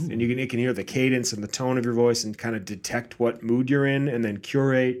phone and it can hear the cadence and the tone of your voice and kind of detect what mood you're in and then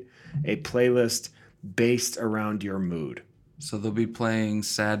curate a playlist based around your mood. So they'll be playing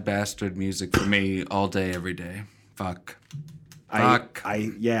sad bastard music for me all day, every day. Fuck. Fuck.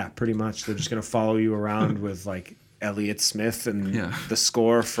 Yeah, pretty much. They're just gonna follow you around with like Elliott Smith and Yeah. the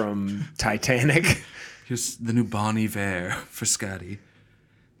score from Titanic. Here's the new Bon Iver for Scotty.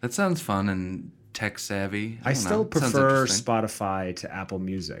 That sounds fun and tech savvy. I don't still know. It sounds prefer interesting. Spotify to Apple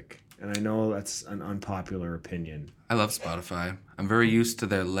Music, and I know that's an unpopular opinion. I love Spotify. I'm very used to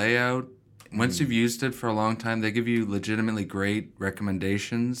their layout. Once you've used it for a long time, they give you legitimately great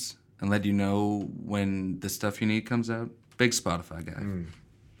recommendations and let you know when the stuff you need comes out. Big Spotify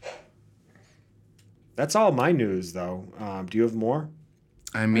guy. That's all my news, though. Do you have more?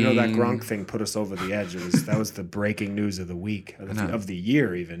 I I mean, know that Gronk thing put us over the edge. That was the breaking news of the week, of the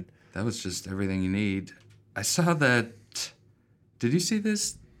year, even. that was just everything you need. I saw that. Did you see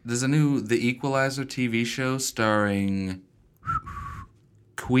this? There's a new The Equalizer TV show starring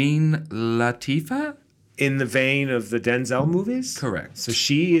Queen Latifah? In the vein of the Denzel movies? Correct. So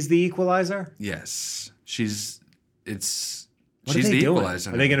she is the equalizer? Yes. She's What the are they doing?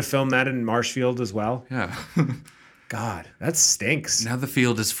 equalizer. Are they going to film that in Marshfield as well? Yeah. God, that stinks. Now the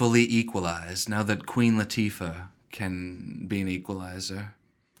field is fully equalized, now that Queen Latifah can be an equalizer.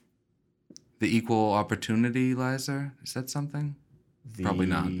 The equal opportunity lizer? Is that something? Probably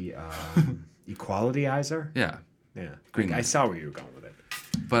not. Equalityizer? Yeah. Yeah. Green I light. saw where you were going with it.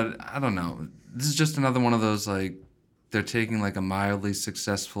 But I don't know. This is just another one of those, like, they're taking, like, a mildly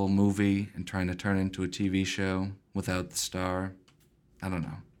successful movie and trying to turn it into a TV show without the star. I don't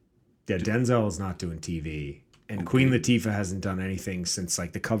know. Yeah, Denzel is not doing TV And Queen Latifah hasn't done anything since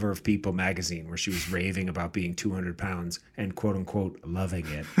like the cover of People magazine where she was raving about being 200 pounds and quote unquote loving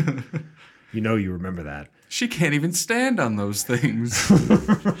it. You remember that. She can't even stand on those things.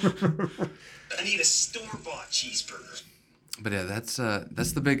 I need a store-bought cheeseburger. But yeah, that's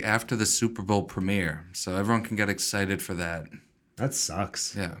the big after the Super Bowl premiere, so everyone can get excited for that. That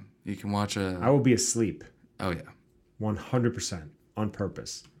sucks. Yeah, you can watch I will be asleep. Oh yeah, 100% on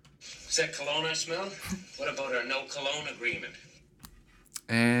purpose. Is that cologne I smell? What about our no cologne agreement?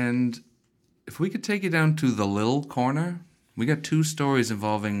 and if we could take you down to the Lil corner, we got 2 stories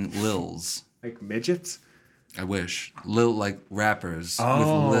involving Lils. Like midgets? I wish Lil like rappers with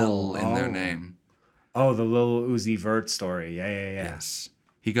Lil in their name. Oh, the Lil Uzi Vert story. Yeah. Yes.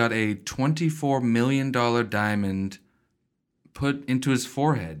 He got a $24 million diamond put into his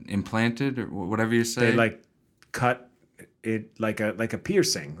forehead, implanted, or whatever you say. They like cut it like a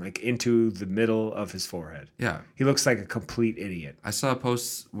piercing, like into the middle of his forehead. Yeah. He looks like a complete idiot. I saw a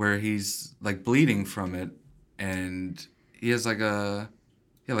post where he's like bleeding from it, and he has like a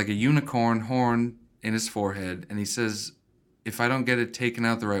unicorn horn in his forehead, and he says, "If I don't get it taken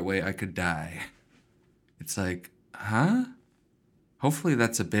out the right way, I could die." It's like, huh? Hopefully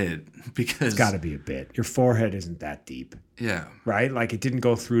that's a bit, because It's got to be a bit. Your forehead isn't that deep, yeah, right? Like it didn't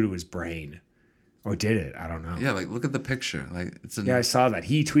go through to his brain. Or did it? I don't know. yeah. Like look at the picture. Like it's Yeah, I saw that.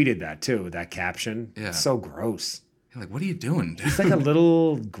 He tweeted that too, that caption. Yeah. It's so gross. like what are you doing, dude? He's like a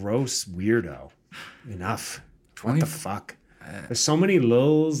little gross weirdo. Enough. What 20 the fuck? There's so many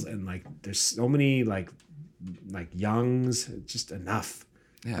Lils and like there's so many like Youngs. Just enough.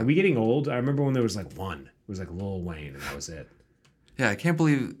 Yeah. Are we getting old? I remember when there was like one. It was like Lil Wayne and that was it. Yeah, I can't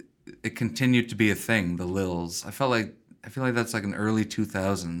believe it continued to be a thing. The Lils. I feel like that's like an early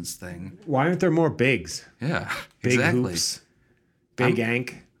 2000s thing. Why aren't there more bigs? Yeah, Big exactly. hoops. Big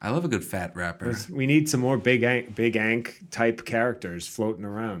Ank. I love a good fat rapper. We need some more Big Ank type characters floating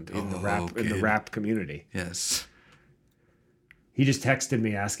around in the kid. rap community. Yes. He just texted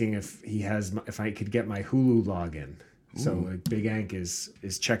me asking if I could get my Hulu login. So Big Ank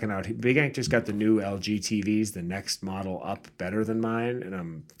is checking out. Big Ank just got the new LG TVs, the next model up, better than mine, and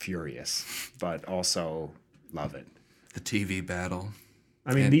I'm furious, but also love it. The TV battle.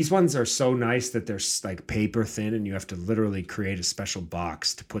 I mean, these ones are so nice that they're like paper thin, and you have to literally create a special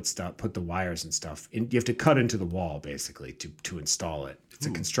box to put the wires and stuff in. You have to cut into the wall basically to install it. It's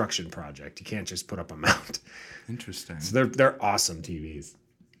a construction project. You can't just put up a mount. Interesting. So they're awesome TVs.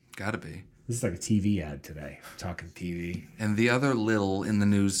 Gotta be. This is like a TV ad today. I'm talking TV. And the other Lil in the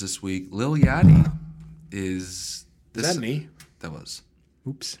news this week, Lil Yachty, is... Is that me? That was.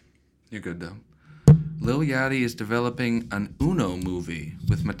 Oops. You're good, though. Lil Yachty is developing an Uno movie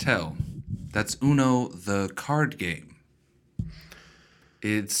with Mattel. That's Uno, the card game.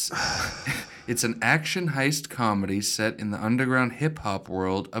 It's an action heist comedy set in the underground hip-hop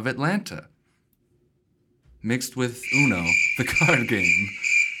world of Atlanta, mixed with Uno, the card game.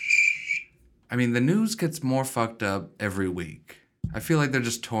 I mean, the news gets more fucked up every week. I feel like they're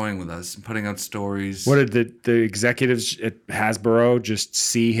just toying with us and putting out stories. What did the executives at Hasbro just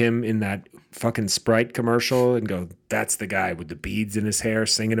see him in that fucking Sprite commercial and go, "That's the guy with the beads in his hair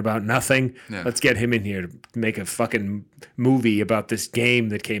singing about nothing. Yeah. Let's get him in here to make a fucking movie about this game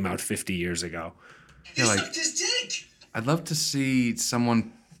that came out 50 years ago." He like- sucked his dick. I'd love to see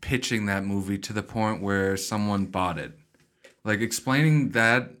someone pitching that movie to the point where someone bought it. Like explaining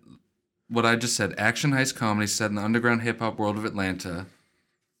that, what I just said, action heist comedy set in the underground hip-hop world of Atlanta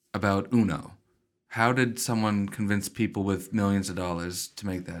about Uno. How did someone convince people with millions of dollars to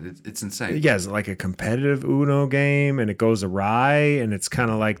make that? It's insane. Yeah, it's like a competitive Uno game and it goes awry and it's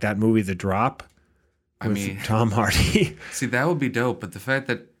kind of like that movie The Drop with Tom Hardy. See, that would be dope, but the fact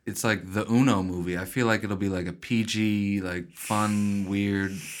that it's like the Uno movie, I feel like it'll be like a PG, like fun,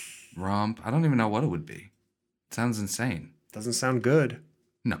 weird romp. I don't even know what it would be. It sounds insane. Doesn't sound good.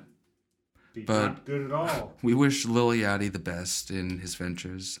 No. But not good at all. we wish Lil Yachty the best in his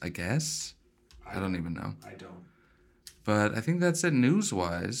ventures, I guess. I don't even know. I don't. But I think that's it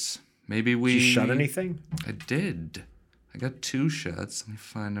news-wise. Maybe we... Did you shut anything? I did. I got 2 shuts. Let me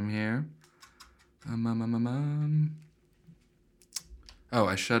find them here. Oh,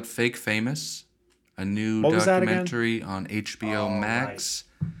 I shut Fake Famous, a new What was that again? documentary on HBO Oh, Max.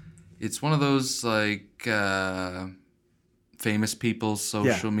 It's one of those like famous people's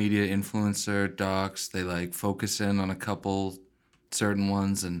social media influencer docs. They like focus in on a couple certain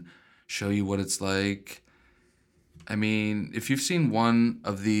ones and show you what it's like. I mean, if you've seen one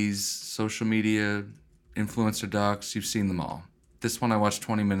of these social media influencer docs, you've seen them all. This one I watched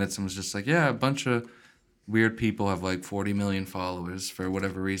 20 minutes and was just like, yeah, a bunch of weird people have like 40 million followers for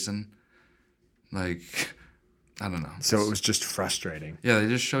whatever reason. Like, I don't know. So it was just frustrating. Yeah, they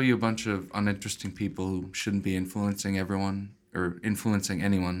just show you a bunch of uninteresting people who shouldn't be influencing everyone or influencing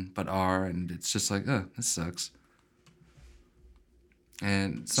anyone, but are, and it's just like, oh, this sucks.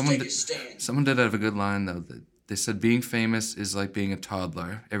 And someone did have a good line though. That they said being famous is like being a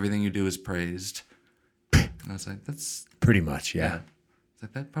toddler. Everything you do is praised. And I was like, that's Pretty much, yeah. It's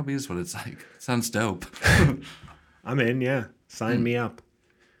like that probably is what it's like. Sounds dope. I'm in, yeah. Sign me up.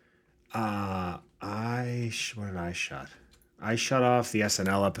 What did I shut? I shut off the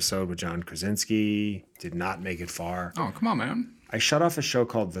SNL episode with John Krasinski. Did not make it far. Oh, come on, man. I shut off a show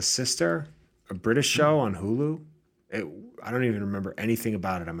called The Sister, a British show on Hulu. I don't even remember anything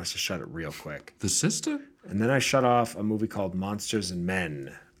about it. I must have shut it real quick. The Sister? And then I shut off a movie called Monsters and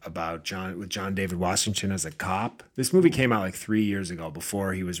Men about with John David Washington as a cop. This movie came out like 3 years ago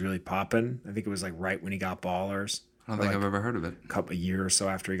before he was really popping. I think it was like right when he got Ballers. I don't think I've ever heard of it. A year or so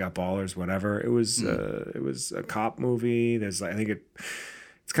after he got Ballers, whatever. It was a cop movie. There's like, I think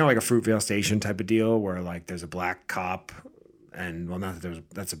it's kind of like a Fruitvale Station type of deal where like there's a black cop. And well, not that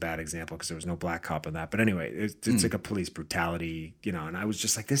that's a bad example because there was no black cop in that. But anyway, it's like a police brutality, and I was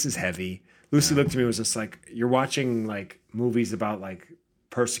just like, this is heavy. Lucy looked at me and was just like, you're watching like movies about like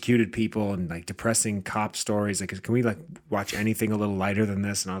persecuted people and like depressing cop stories. Like, can we like watch anything a little lighter than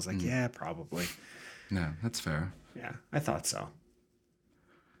this? And I was like, yeah, probably. No, that's fair. Yeah, I thought so.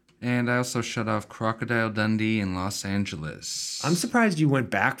 And I also shut off Crocodile Dundee in Los Angeles. I'm surprised you went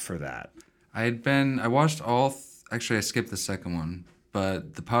back for that. I watched all... Actually, I skipped the second one,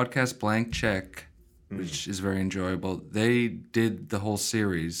 but the podcast Blank Check, which is very enjoyable, they did the whole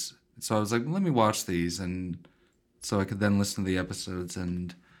series. So I was like, let me watch these, and so I could then listen to the episodes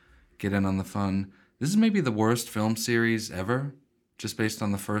and get in on the fun. This is maybe the worst film series ever, just based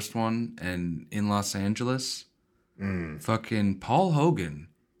on the first one, and in Los Angeles. Fucking Paul Hogan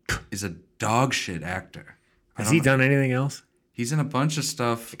is a dog shit actor. Has he done anything else? He's in a bunch of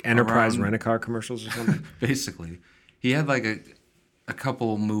stuff. Like Enterprise Rent-A-Car commercials or something? Basically. He had like a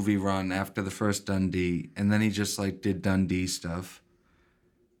couple movie run after the first Dundee, and then he just like did Dundee stuff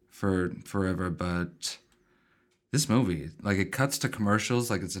for forever. But this movie, like it cuts to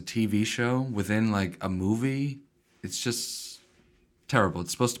commercials like it's a TV show within like a movie. It's just terrible.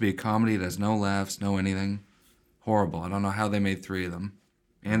 It's supposed to be a comedy. It has no laughs, no anything. Horrible. I don't know how they made 3 of them.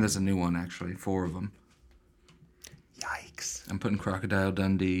 And there's a new one, actually. 4 of them. Yikes. I'm putting Crocodile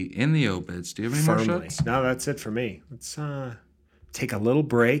Dundee in the obits. Do you have any more Firmly. shots? No, that's it for me. Let's take a little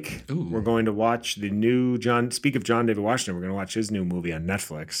break. Ooh. We're going to watch the new Speak of John David Washington, we're going to watch his new movie on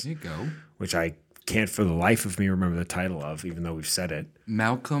Netflix. There you go. Which I can't for the life of me remember the title of, even though we've said it.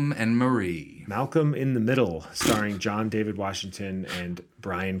 Malcolm and Marie. Malcolm in the Middle, starring John David Washington and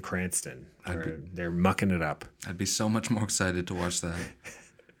Bryan Cranston. They're mucking it up. I'd be so much more excited to watch that.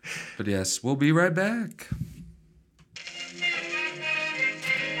 But yes, we'll be right back.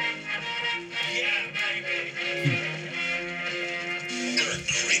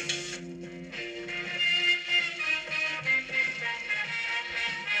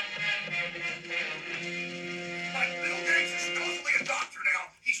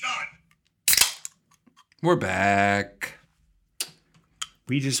 We're back.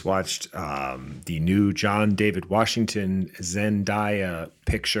 We just watched the new John David Washington Zendaya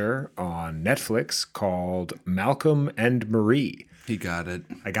picture on Netflix called Malcolm and Marie. He got it.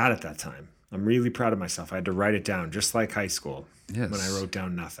 I got it that time. I'm really proud of myself. I had to write it down just like high school when I wrote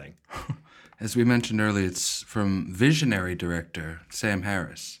down nothing. As we mentioned earlier, it's from visionary director Sam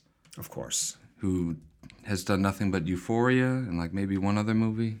Harris. Of course. Who has done nothing but Euphoria and like maybe one other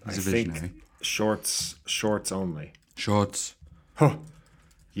movie. He's a visionary. Think shorts only. Shorts. Huh.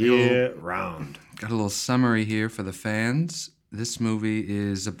 Yeah, round. Got a little summary here for the fans. This movie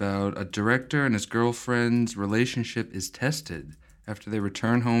is about a director and his girlfriend's relationship is tested after they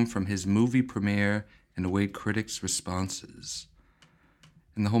return home from his movie premiere and await critics' responses.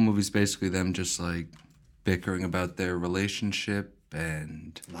 And the whole movie's basically them just like bickering about their relationship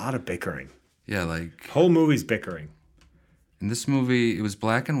and... A lot of bickering. Yeah, like... Whole movie's bickering. In this movie, it was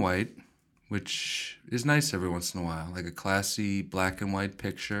black and white, which is nice every once in a while. Like a classy black and white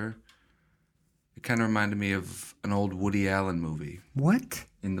picture. It kind of reminded me of an old Woody Allen movie. What?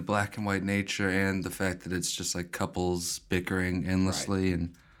 In the black and white nature and the fact that it's just like couples bickering endlessly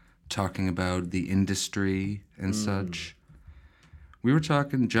and talking about the industry and such. We were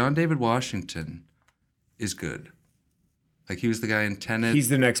talking, John David Washington is good. Like he was the guy in Tenet. He's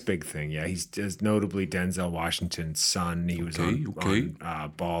the next big thing, yeah. He's just notably Denzel Washington's son. He was on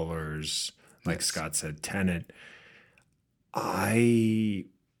Ballers, like Scott said, Tenet. He's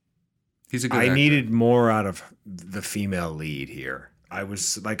a good actor. needed more out of the female lead here. I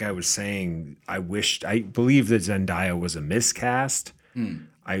was saying, I believe that Zendaya was a miscast.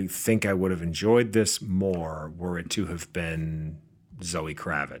 I think I would have enjoyed this more were it to have been Zoe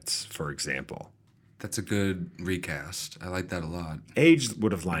Kravitz, for example. That's a good recast. I like that a lot. Age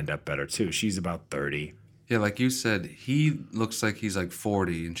would have lined up better too. She's about 30. Yeah, like you said, he looks like he's like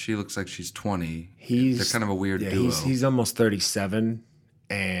 40 and she looks like she's 20. They're kind of a weird duo. He's almost 37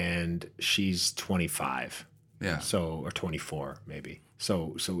 and she's 25. Yeah. So, or 24 maybe.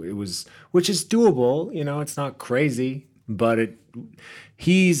 So it was, which is doable, you know, it's not crazy, but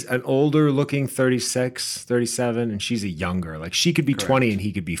he's an older looking 36, 37, and she's a younger. Like she could be 20 and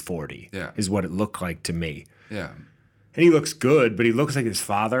he could be 40. Yeah. Is what it looked like to me. Yeah. And he looks good, but he looks like his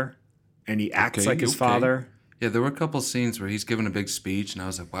father and he acts like his father. Yeah, there were a couple scenes where he's giving a big speech and I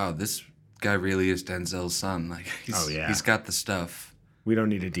was like, wow, this guy really is Denzel's son. Like he's got the stuff. We don't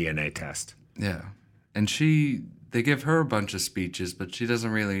need a DNA test. Yeah. And they give her a bunch of speeches, but she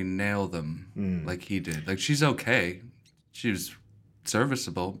doesn't really nail them like he did. Like, she's okay. She was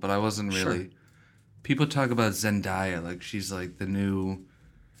serviceable, but I wasn't really. Sure. People talk about Zendaya like she's like the new.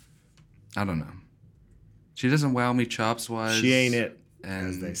 I don't know. She doesn't wow me chops-wise. She ain't it,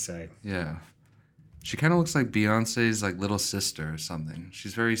 as they say. Yeah. She kind of looks like Beyonce's like little sister or something.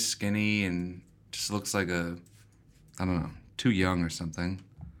 She's very skinny and just looks like I don't know, too young or something.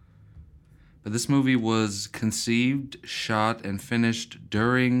 But this movie was conceived, shot, and finished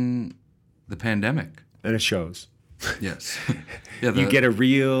during the pandemic. And it shows. Yes. Yeah, you get a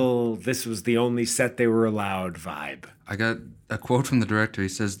real, this was the only set they were allowed vibe. I got a quote from the director. He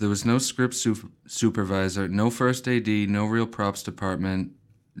says, there was no script supervisor, no first AD, no real props department.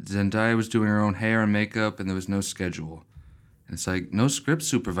 Zendaya was doing her own hair and makeup, and there was no schedule. And it's like, no script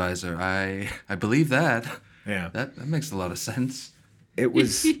supervisor. I believe that. Yeah. That makes a lot of sense.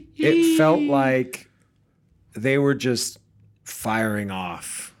 It felt like they were just firing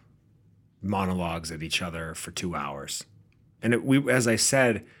off monologues at each other for 2 hours. And as I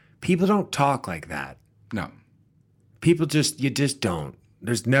said, people don't talk like that. No. You just don't.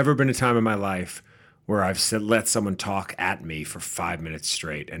 There's never been a time in my life where I've let someone talk at me for 5 minutes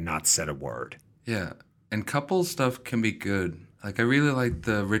straight and not said a word. Yeah. And couple stuff can be good. Like, I really like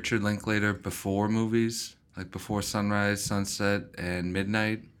the Richard Linklater before movies. Like Before Sunrise, Sunset, and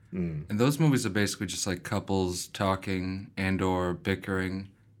Midnight. And those movies are basically just like couples talking and or bickering.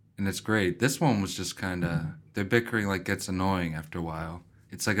 And it's great. This one was just kind of, their bickering like gets annoying after a while.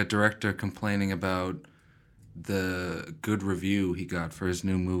 It's like a director complaining about the good review he got for his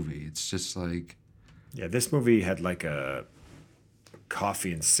new movie. It's just like... Yeah, this movie had like a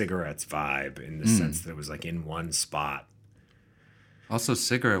coffee and cigarettes vibe in the sense that it was like in one spot. Also,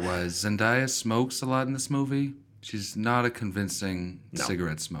 cigarette-wise, Zendaya smokes a lot in this movie. She's not a convincing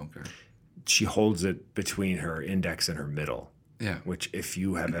cigarette smoker. She holds it between her index and her middle. Yeah. Which, if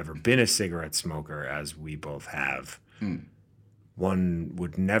you have ever been a cigarette smoker, as we both have, one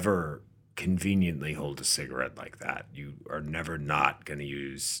would never conveniently hold a cigarette like that. You are never not going to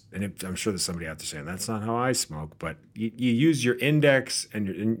use, and I'm sure there's somebody out there saying, that's not how I smoke, but you use your index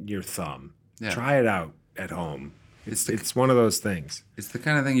and your thumb. Yeah. Try it out at home. It's one of those things. It's the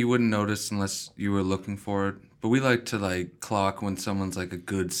kind of thing you wouldn't notice unless you were looking for it. But we like to like clock when someone's like a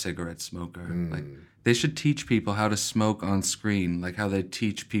good cigarette smoker. Like they should teach people how to smoke on screen, like how they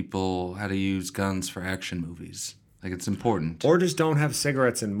teach people how to use guns for action movies. Like it's important. Or just don't have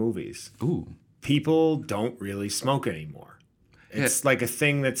cigarettes in movies. Ooh. People don't really smoke anymore. It's like a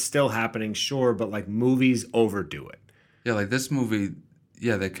thing that's still happening, sure, but like movies overdo it. Yeah, like this movie,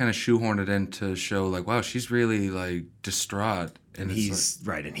 yeah, they kind of shoehorned it in to show like, wow, she's really like distraught. And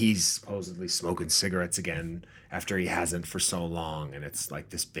he's supposedly smoking cigarettes again after he hasn't for so long, and it's like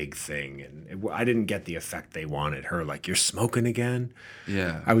this big thing. And I didn't get the effect they wanted. Her like, you're smoking again?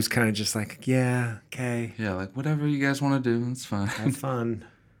 Yeah. I was kind of just like, yeah, okay. Yeah, like whatever you guys want to do, it's fine. Have fun.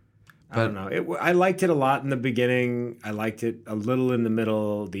 I don't know. I liked it a lot in the beginning. I liked it a little in the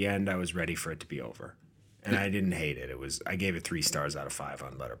middle. The end, I was ready for it to be over. And I didn't hate it. I gave it 3 stars out of 5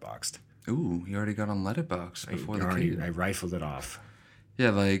 on Letterboxd. Ooh, you already got on Letterboxd before the kid. I rifled it off. Yeah,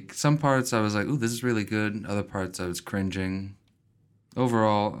 like some parts I was like, ooh, this is really good. Other parts I was cringing.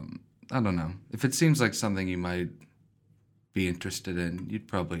 Overall, I don't know. If it seems like something you might be interested in, you'd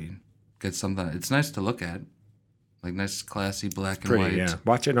probably get something. It's nice to look at. Like nice, classy black and white. Yeah.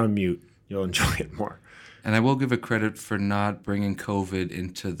 Watch it on mute. You'll enjoy it more. And I will give it credit for not bringing COVID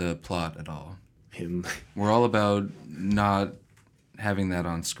into the plot at all. We're all about not having that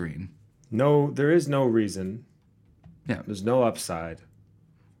on screen. No, there is no reason. Yeah. There's no upside.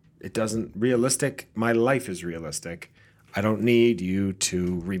 It doesn't realistic. My life is realistic. I don't need you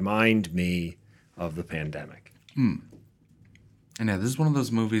to remind me of the pandemic. And yeah, this is one of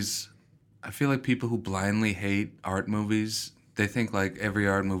those movies. I feel like people who blindly hate art movies, they think like every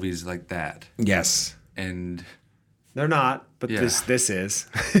art movie is like that. Yes. And They're not, but Yeah. this is.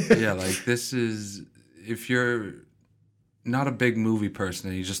 yeah, like this is, if you're not a big movie person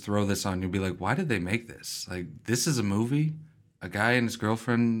and you just throw this on, you'll be like, why did they make this? Like, this is a movie? A guy and his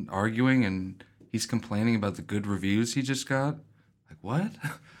girlfriend arguing and he's complaining about the good reviews he just got? Like, what?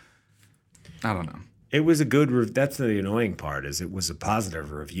 I don't know. It was a good. That's the annoying part. Is it was a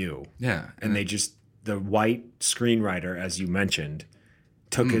positive review, Yeah. and they just the white screenwriter, as you mentioned,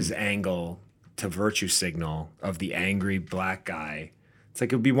 took Hmm. his angle to virtue signal of the angry black guy. It's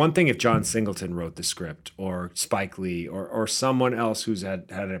like it would be one thing if John Singleton wrote the script, or Spike Lee, or someone else who's had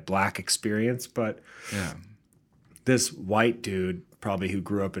a black experience, but Yeah. this white dude, probably who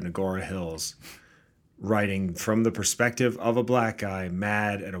grew up in Agora Hills, writing from the perspective of a black guy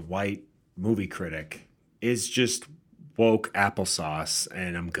mad at a white movie critic, is just woke applesauce,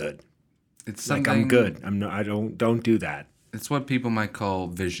 and I'm good. It's Like something, I'm good. I'm no, I don't do that. It's what people might call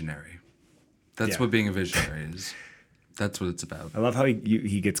visionary. That's Yeah. what being a visionary is. That's what it's about. I love how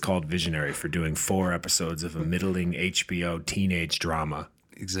he gets called visionary for doing 4 episodes of a middling HBO teenage drama,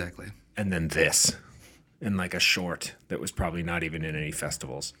 Exactly. and then this, and like a short that was probably not even in any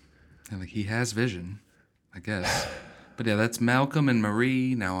festivals. And like he has vision, I guess. But yeah, that's Malcolm and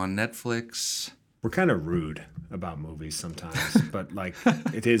Marie now on Netflix. We're kind of rude about movies sometimes, but like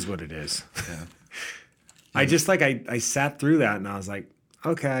it is what it is. Yeah. I just like I sat through that and I was like,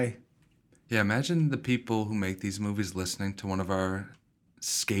 okay. Yeah, imagine the people who make these movies listening to one of our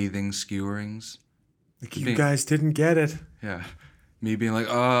scathing skewerings. Like, you guys didn't get it. Yeah. Me being like,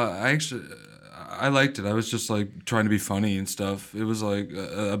 I liked it. I was just like trying to be funny and stuff. It was like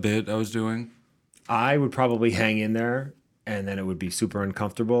a bit I was doing. I would probably hang in there and then it would be super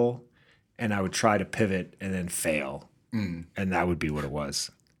uncomfortable and I would try to pivot and then fail. And that would be what it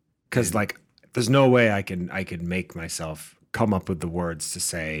was. Cuz like there's no way I could make myself come up with the words to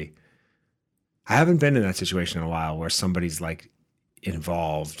say I haven't been in that situation in a while where somebody's like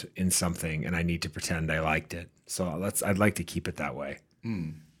involved in something and I need to pretend I liked it. So I'd like to keep it that way.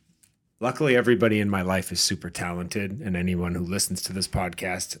 Luckily, everybody in my life is super talented, and anyone who listens to this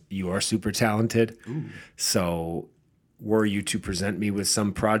podcast, you are super talented. So were you to present me with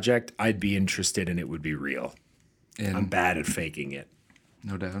some project, I'd be interested and it would be real. And I'm bad at faking it.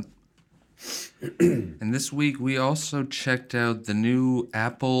 no doubt. And this week we also checked out the new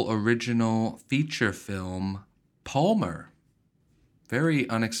Apple original feature film, Palmer. Very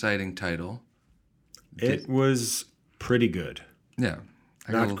unexciting title. It was pretty good. Yeah.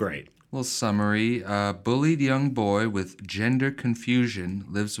 I got a Not great. Little summary. A bullied young boy with gender confusion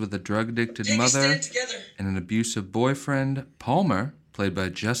lives with a drug-addicted mother and an abusive boyfriend. Palmer, played by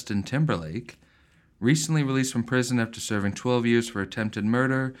Justin Timberlake, recently released from prison after serving 12 years for attempted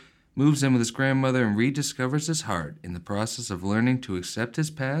murder, moves in with his grandmother and rediscovers his heart in the process of learning to accept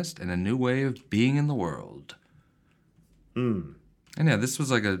his past and a new way of being in the world. And yeah, this was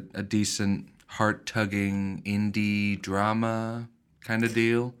like a decent, heart-tugging indie drama kind of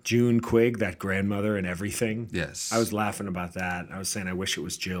deal. June Quigg, that grandmother and everything. Yes. I was laughing about that. I was saying I wish it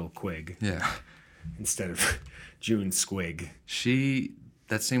was Jill Quigg Yeah. instead of June Squig.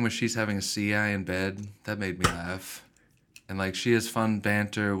 That scene where she's having a CI in bed, that made me laugh. And like she has fun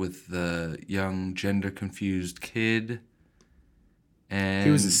banter with the young gender-confused kid. And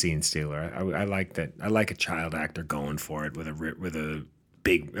He was a scene stealer. I like that. I like a child actor going for it with a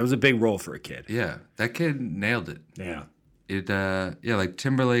big. It was a big role for a kid. Yeah, that kid nailed it. Yeah. Like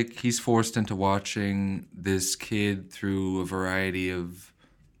Timberlake, he's forced into watching this kid through a variety of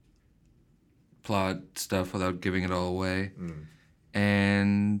plot stuff without giving it all away.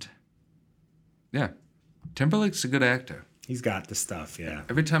 And yeah, Timberlake's a good actor. He's got the stuff. Yeah.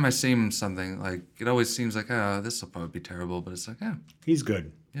 Every time I see him in something, like it always seems like, oh, this will probably be terrible, but it's like, yeah, He's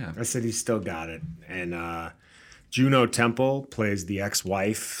good. yeah. I said he's still got it. And Juno Temple plays the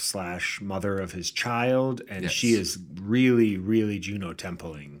ex-wife / mother of his child, and Yes. she is really, really Juno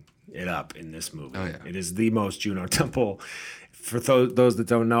Templing it up in this movie. Oh, yeah. It is the most Juno Temple. For those that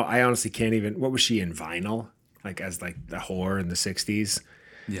don't know, I honestly can't even. What was she in Vinyl? Like as like the whore in the 60s?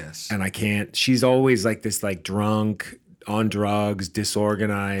 Yes. And I can't. She's always like this like drunk, on drugs,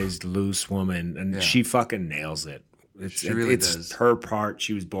 disorganized, loose woman, and Yeah. she fucking nails it. She really it's does. her part.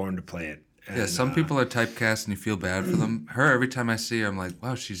 She was born to play it. Yeah, And, some people are typecast and you feel bad for them. Her, every time I see her, I'm like,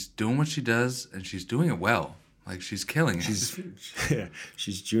 wow, she's doing what she does and she's doing it well. Like, she's killing it.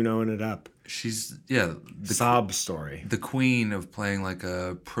 she's Junoing it up. She's Sob story. the queen of playing like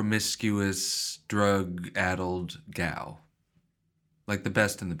a promiscuous, drug-addled gal. Like the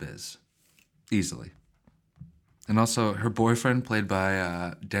best in the biz. Easily. And also, her boyfriend, played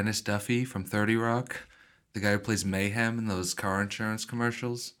by Dennis Duffy from 30 Rock, the guy who plays Mayhem in those car insurance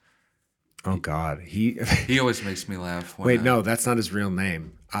commercials. Oh God, he. He always makes me laugh. When, Wait, no, that's not his real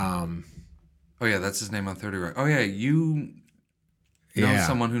name. Oh yeah, that's his name on 30 Rock. Oh yeah, you know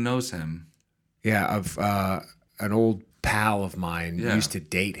someone who knows him. Yeah, of an old pal of mine Yeah. used to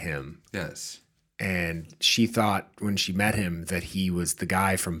date him, Yes. and she thought when she met him that he was the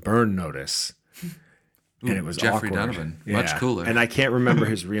guy from Burn Notice, and it was Jeffrey awkward. Donovan. Much cooler. And I can't remember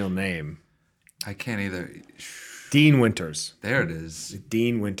his real name. I can't either. Dean Winters. There it is.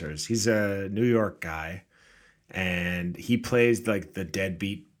 Dean Winters. He's a New York guy, and he plays like the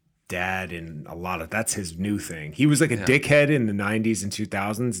deadbeat dad in a lot of. That's his new thing. He was like a dickhead in the 90s and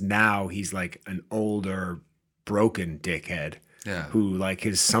 2000s. Now he's like an older, broken dickhead. Yeah. Who like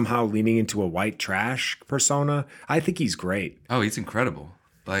is somehow leaning into a white trash persona. I think he's great. Oh, he's incredible.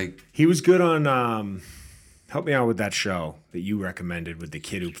 Like, He was good on help me out with that show that you recommended with the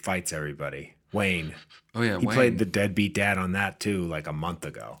kid who fights everybody. Wayne. oh yeah, He Wayne. played the deadbeat dad on that too, like a month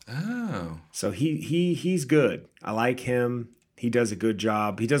ago. Oh. So he's good. I like him. He does a good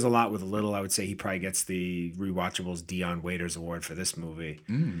job. He does a lot with a little. I would say he probably gets the Rewatchables Dion Waiters Award for this movie.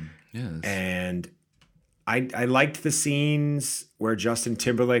 Yes. And I liked the scenes where Justin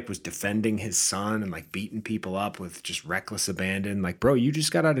Timberlake was defending his son and like beating people up with just reckless abandon. Like, bro, you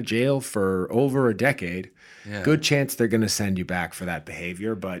just got out of jail for over a decade. Yeah. Good chance they're going to send you back for that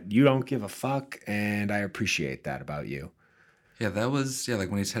behavior, but you don't give a fuck. And I appreciate that about you. Yeah, that was like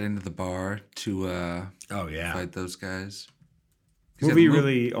when he's heading to the bar to Oh, yeah. fight those guys. 'Cause, Movie yeah, the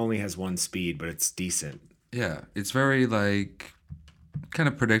really only has one speed, but it's decent. Yeah, it's very like kind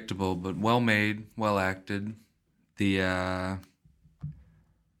of predictable, but well made, well acted. The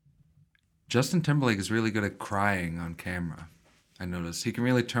Justin Timberlake is really good at crying on camera. I noticed he can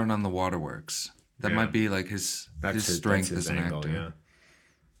really turn on the waterworks. That Yeah. might be like his strength that's his as an angle, actor. yeah.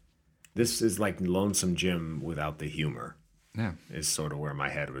 This is like Lonesome Jim without the humor, Yeah, is sort of where my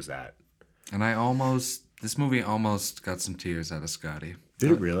head was at. and this movie almost got some tears out of Scotty.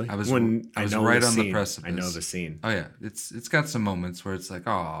 Did it really? I was When I was know right the on scene. the precipice. I know the scene. Oh yeah, it's got some moments where it's like,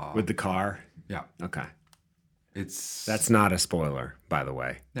 oh, With the car? yeah, Okay. it's That's not a spoiler, by the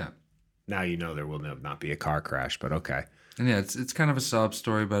way. yeah. Now you know there will not be a car crash, but okay. And yeah, it's kind of a sob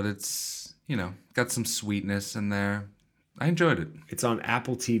story, but it's, got some sweetness in there. I enjoyed it. It's on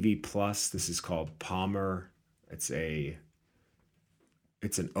Apple TV Plus. This is called Palmer. It's an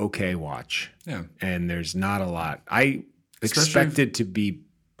okay watch. Yeah. And there's not a lot. I Especially expected to be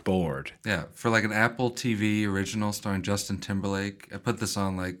bored. Yeah. For like an Apple TV original starring Justin Timberlake, I put this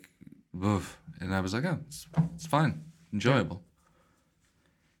on like, oof, and I was like, oh, it's fine. Enjoyable.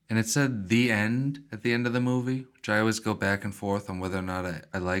 And it said the end at the end of the movie, which I always go back and forth on whether or not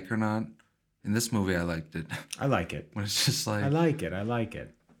I like or not. In this movie, I liked it. I like it. When it's just like, I like it. I like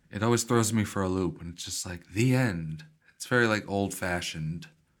it. it always throws me for a loop when it's just like the end. It's very like old fashioned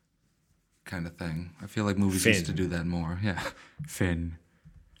kind of thing. I feel like movies used to Finn. do that more. Yeah. Finn.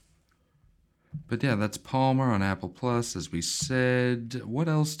 But yeah, that's Palmer on Apple Plus, as we said. What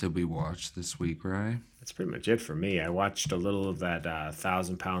else did we watch this week, Rye? That's pretty much it for me. I watched a little of that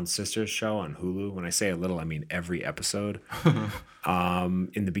 1,000-Pound Sisters show on Hulu. When I say a little, I mean every episode.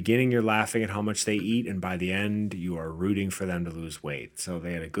 In the beginning, you're laughing at how much they eat, and by the end, you are rooting for them to lose weight. So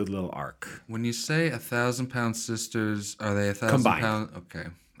they had a good little arc. When you say 1,000-pound sisters, are they 1,000 Combined. pound? Okay.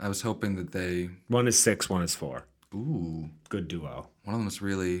 I was hoping that they. One is 6, one is 4. Ooh. Good duo. One of them was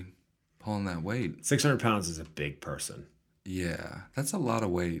really pulling that weight. 600 pounds is a big person. Yeah. That's a lot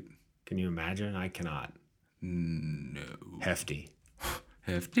of weight. Can you imagine? I cannot. No. Hefty.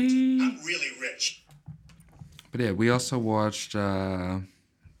 Hefty. I'm really rich. But yeah, we also watched The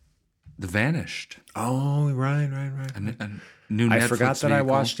Vanished. Oh, right. A new Netflix I forgot that I vehicle.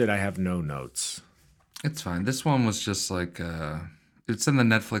 watched it. I have no notes. It's fine. This one was just like it's in the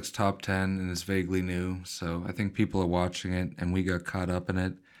Netflix top 10 and is vaguely new, so I think people are watching it and we got caught up in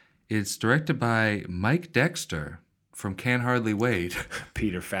it. It's directed by Mike Dexter from Can't Hardly Wait.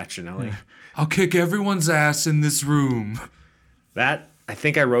 Peter Facinelli. I'll kick everyone's ass in this room. That I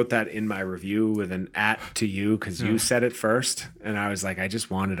think I wrote that in my review with an @ to you because you said it first, and I was like, I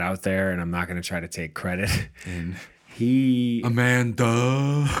just want it out there, and I'm not going to try to take credit. And He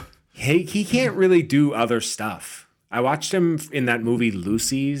Amanda. he can't really do other stuff. I watched him in that movie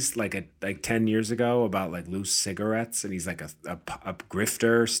Lucy's like 10 years ago about like loose cigarettes, and he's like a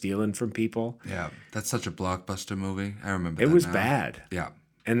grifter stealing from people. Yeah, that's such a blockbuster movie. I remember It that was now. bad. Yeah.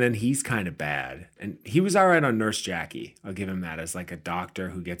 And then he's kind of bad. And he was all right on Nurse Jackie. I'll give him that as like a doctor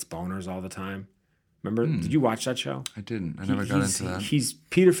who gets boners all the time. Remember? Did you watch that show? I didn't. I never got into that. He's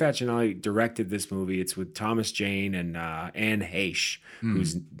Peter Facinelli directed this movie. It's with Thomas Jane and Anne Heche,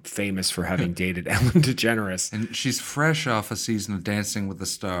 who's famous for having dated Ellen DeGeneres. And she's fresh off a season of Dancing with the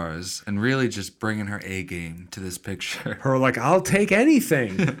Stars and really just bringing her A game to this picture. Her like, I'll take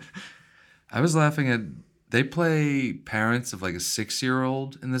anything. I was laughing at, they play parents of like a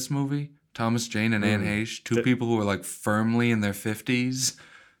 6-year-old in this movie. Thomas Jane and Anne Heche, two people who are like firmly in their 50s.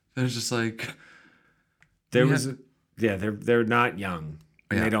 They're just like... They're not young.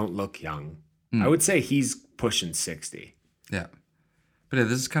 And Yeah. They don't look young. I would say he's pushing 60. Yeah. But yeah,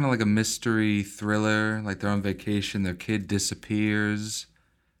 this is kind of like a mystery thriller. Like they're on vacation, their kid disappears,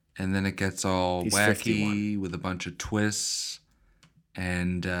 and then it gets all He's wacky 51. with a bunch of twists.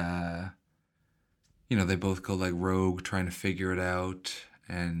 And, you know, they both go like rogue trying to figure it out.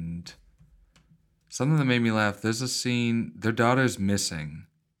 And something that made me laugh, there's a scene, their daughter's missing.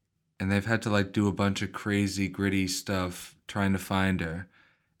 And they've had to like do a bunch of crazy, gritty stuff trying to find her.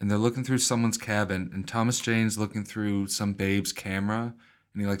 And they're looking through someone's cabin, and Thomas Jane's looking through some babe's camera,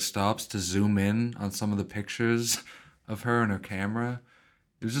 and he like stops to zoom in on some of the pictures of her and her camera.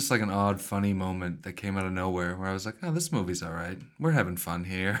 It was just like an odd, funny moment that came out of nowhere where I was like, oh, this movie's all right. We're having fun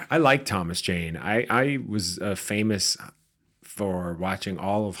here. I like Thomas Jane. I was famous for watching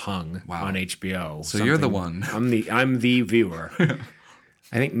all of Hung on HBO. So you're the one. I'm the viewer.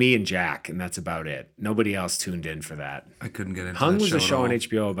 I think me and Jack, and that's about it. Nobody else tuned in for that. I couldn't get into Hung that was show a show at on all.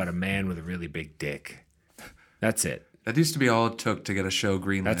 HBO about a man with a really big dick. That's it. That used to be all it took to get a show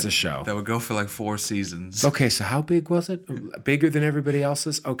greenlit. That's a show. That would go for like 4 seasons. Okay, so how big was it? Bigger than everybody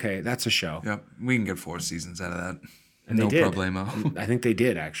else's? Okay, that's a show. Yep, we can get 4 seasons out of that. And no they did. problemo. I think they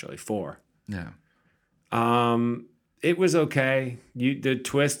did, actually, 4. Yeah. It was okay. The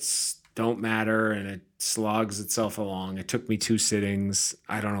twists don't matter, and it slogs itself along. It took me 2 sittings.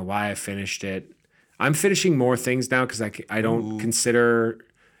 I don't know why I finished it. I'm finishing more things now because I don't consider...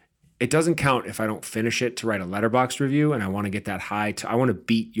 It doesn't count if I don't finish it to write a Letterboxd review, and I want to get that high. I want to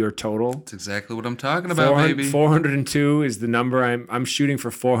beat your total. That's exactly what I'm talking about, baby. 402 is the number. I'm shooting for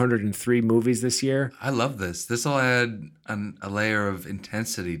 403 movies this year. I love this. This will add a layer of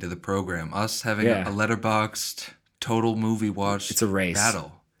intensity to the program. Us having Yeah. a letterboxed total movie watch. It's a race.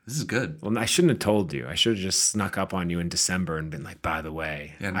 battle. This is good. Well, I shouldn't have told you. I should have just snuck up on you in December and been like, by the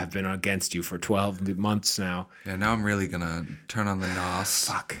way, Yeah, I've been against you for 12 months now. Yeah, now I'm really gonna turn on the nos.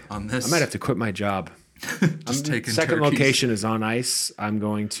 Fuck. On this. I might have to quit my job. just taking Second turkeys. location is on ice. I'm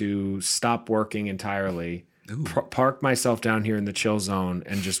going to stop working entirely, park myself down here in the chill zone,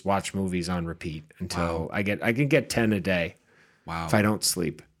 and just watch movies on repeat until I can get 10 a day Wow. if I don't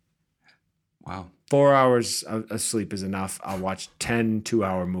sleep. Wow. 4 hours of sleep is enough. I'll watch 10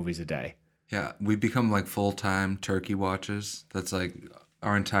 2-hour movies a day. Yeah, we become like full-time turkey watchers. That's like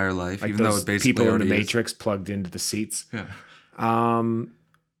our entire life, Like even though those it basically people in the already is. Matrix plugged into the seats. Yeah. Um,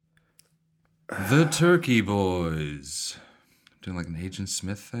 The Turkey Boys. Doing like an Agent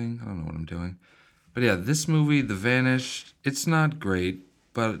Smith thing. I don't know what I'm doing. But yeah, this movie, The Vanished, it's not great,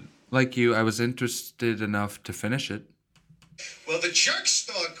 but like you, I was interested enough to finish it. Well, the jerk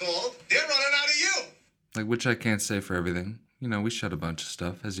store called. They're running out of you. Like, which I can't say for everything. You know, we shut a bunch of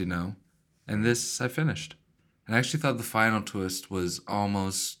stuff, as you know. And this, I finished. And I actually thought the final twist was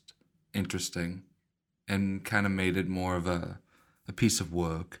almost interesting and kind of made it more of a piece of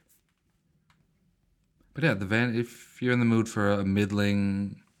work. But yeah, if you're in the mood for a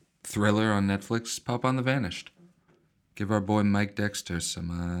middling thriller on Netflix, pop on The Vanished. Give our boy Mike Dexter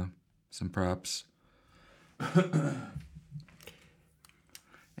some props.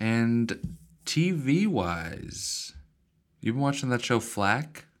 And TV-wise, you've been watching that show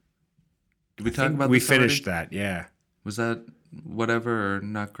Flack? Did we talk about we this already? finished that, yeah. Was that whatever or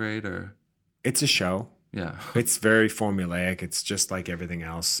not great or... It's a show. Yeah. It's very formulaic. It's just like everything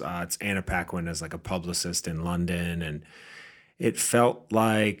else. It's Anna Paquin as like a publicist in London, and it felt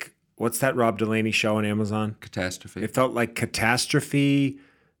like, what's that Rob Delaney show on Amazon? Catastrophe. It felt like Catastrophe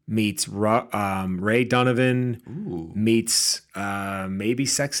meets Ray Donovan meets maybe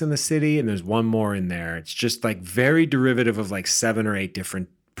Sex and the City, and there's one more in there. It's just like very derivative of like 7 or 8 different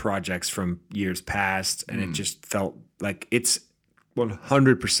projects from years past, and it just felt like it's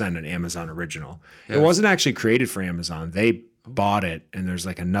 100% an Amazon original. Yeah. It wasn't actually created for Amazon. They bought it, and there's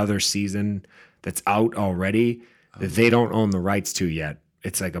like another season that's out already that they don't own the rights to yet.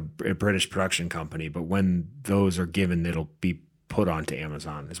 It's like a British production company, but when those are given, it'll be put onto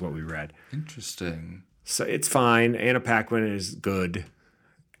Amazon, is what we read. Interesting. So it's fine. Anna Paquin is good,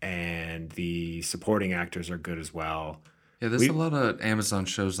 and the supporting actors are good as well. Yeah, there's a lot of Amazon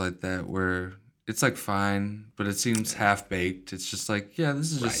shows like that where it's like fine, but it seems half-baked. It's just like, yeah,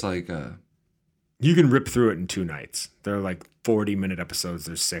 this is just like a You can rip through it in 2 nights. They're like 40-minute episodes.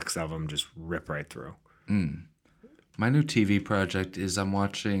 There's 6 of them. Just rip right through. My new TV project is I'm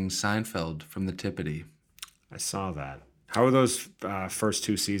watching Seinfeld from the Tippity. I saw that. How are those first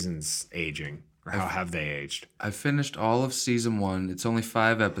 2 seasons aging? Or how have they aged? I finished all of season 1. It's only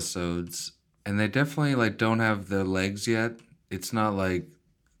 5 episodes, and they definitely like don't have the legs yet. It's not like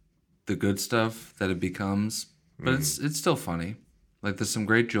the good stuff that it becomes, but it's still funny. Like there's some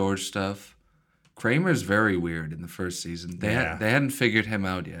great George stuff. Kramer's very weird in the first season. They hadn't figured him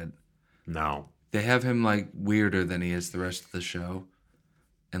out yet. No. They have him like weirder than he is the rest of the show,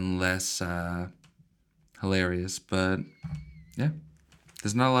 and less hilarious. But yeah,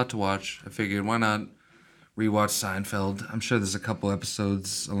 there's not a lot to watch. I figured why not rewatch Seinfeld. I'm sure there's a couple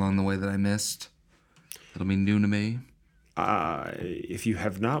episodes along the way that I missed. It'll be new to me. If you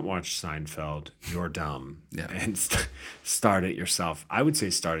have not watched Seinfeld, you're dumb. Yeah. And start it yourself. I would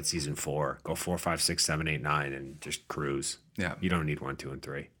say start at season 4. Go 4, 5, 6, 7, 8, 9, and just cruise. Yeah. You don't need 1, 2, and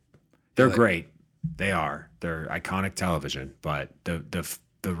 3. They're great. They are. They're iconic television. But the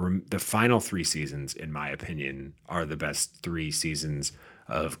final 3 seasons, in my opinion, are the best 3 seasons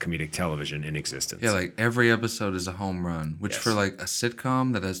of comedic television in existence. Yeah, like every episode is a home run, which Yes. for like a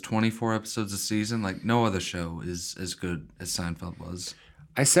sitcom that has 24 episodes a season, like no other show is as good as Seinfeld was.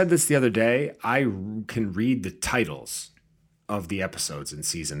 I said this the other day. I can read the titles of the episodes in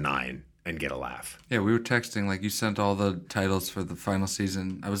season 9 and get a laugh. Yeah, we were texting, like you sent all the titles for the final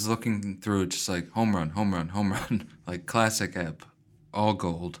season. I was looking through it just like home run, home run, home run, like classic ep, all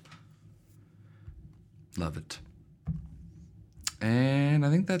gold. Love it. And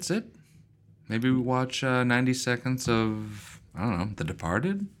I think that's it. Maybe we watch 90 seconds of, I don't know, The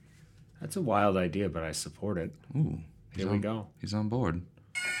Departed? That's a wild idea, but I support it. Ooh. Here we go. He's on board.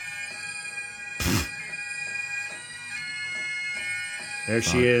 There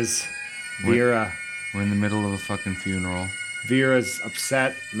she is. Vera. We're in the middle of a fucking funeral. Vera's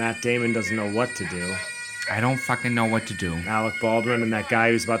upset. Matt Damon doesn't know what to do. I don't fucking know what to do. Alec Baldwin and that guy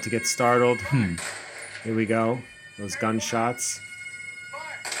who's about to get startled. Here we go. Those gunshots.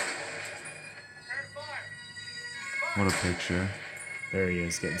 What a picture. There he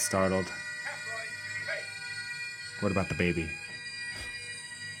is, getting startled. What about the baby?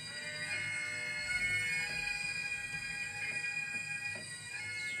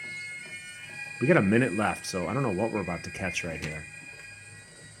 We got a minute left, so I don't know what we're about to catch right here.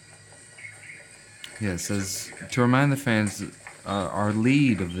 Yeah, it says, to remind the fans, our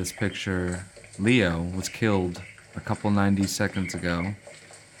lead of this picture, Leo, was killed a couple 90 seconds ago.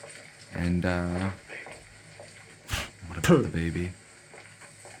 And, what about the baby?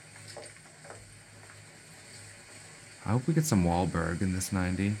 I hope we get some Wahlberg in this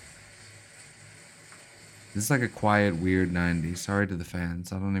 90. This is like a quiet, weird 90. Sorry to the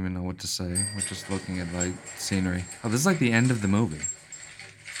fans. I don't even know what to say. We're just looking at, like, scenery. Oh, this is like the end of the movie.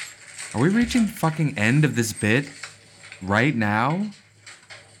 Are we reaching the fucking end of this bit right now?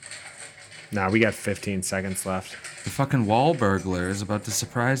 Nah, we got 15 seconds left. The fucking wall burglar is about to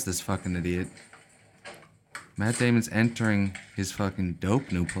surprise this fucking idiot. Matt Damon's entering his fucking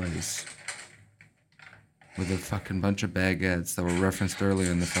dope new place with a fucking bunch of baguettes that were referenced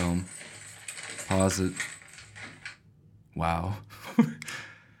earlier in the film. Pause it. Wow.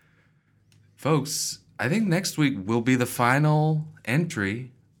 Folks, I think next week will be the final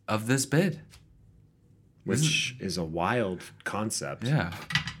entry of this bit. Which is a wild concept. Yeah.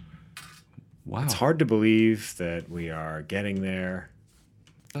 Wow. It's hard to believe that we are getting there.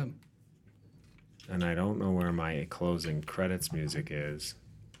 And I don't know where my closing credits music is.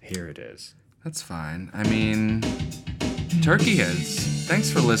 Here it is. That's fine. I mean, turkey heads. Thanks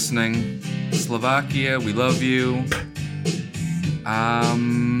for listening. Slovakia, we love you.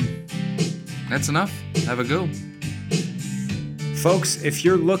 That's enough. Have a go. Folks, if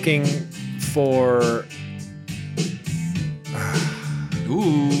you're looking for...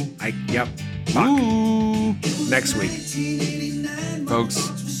 Yep. Fuck. Ooh. Next week. Folks,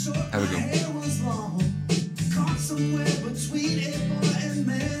 have a go.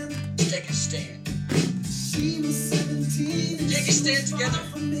 Take a stand. Take a stand together.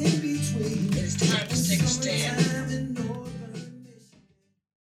 It is time to take a stand.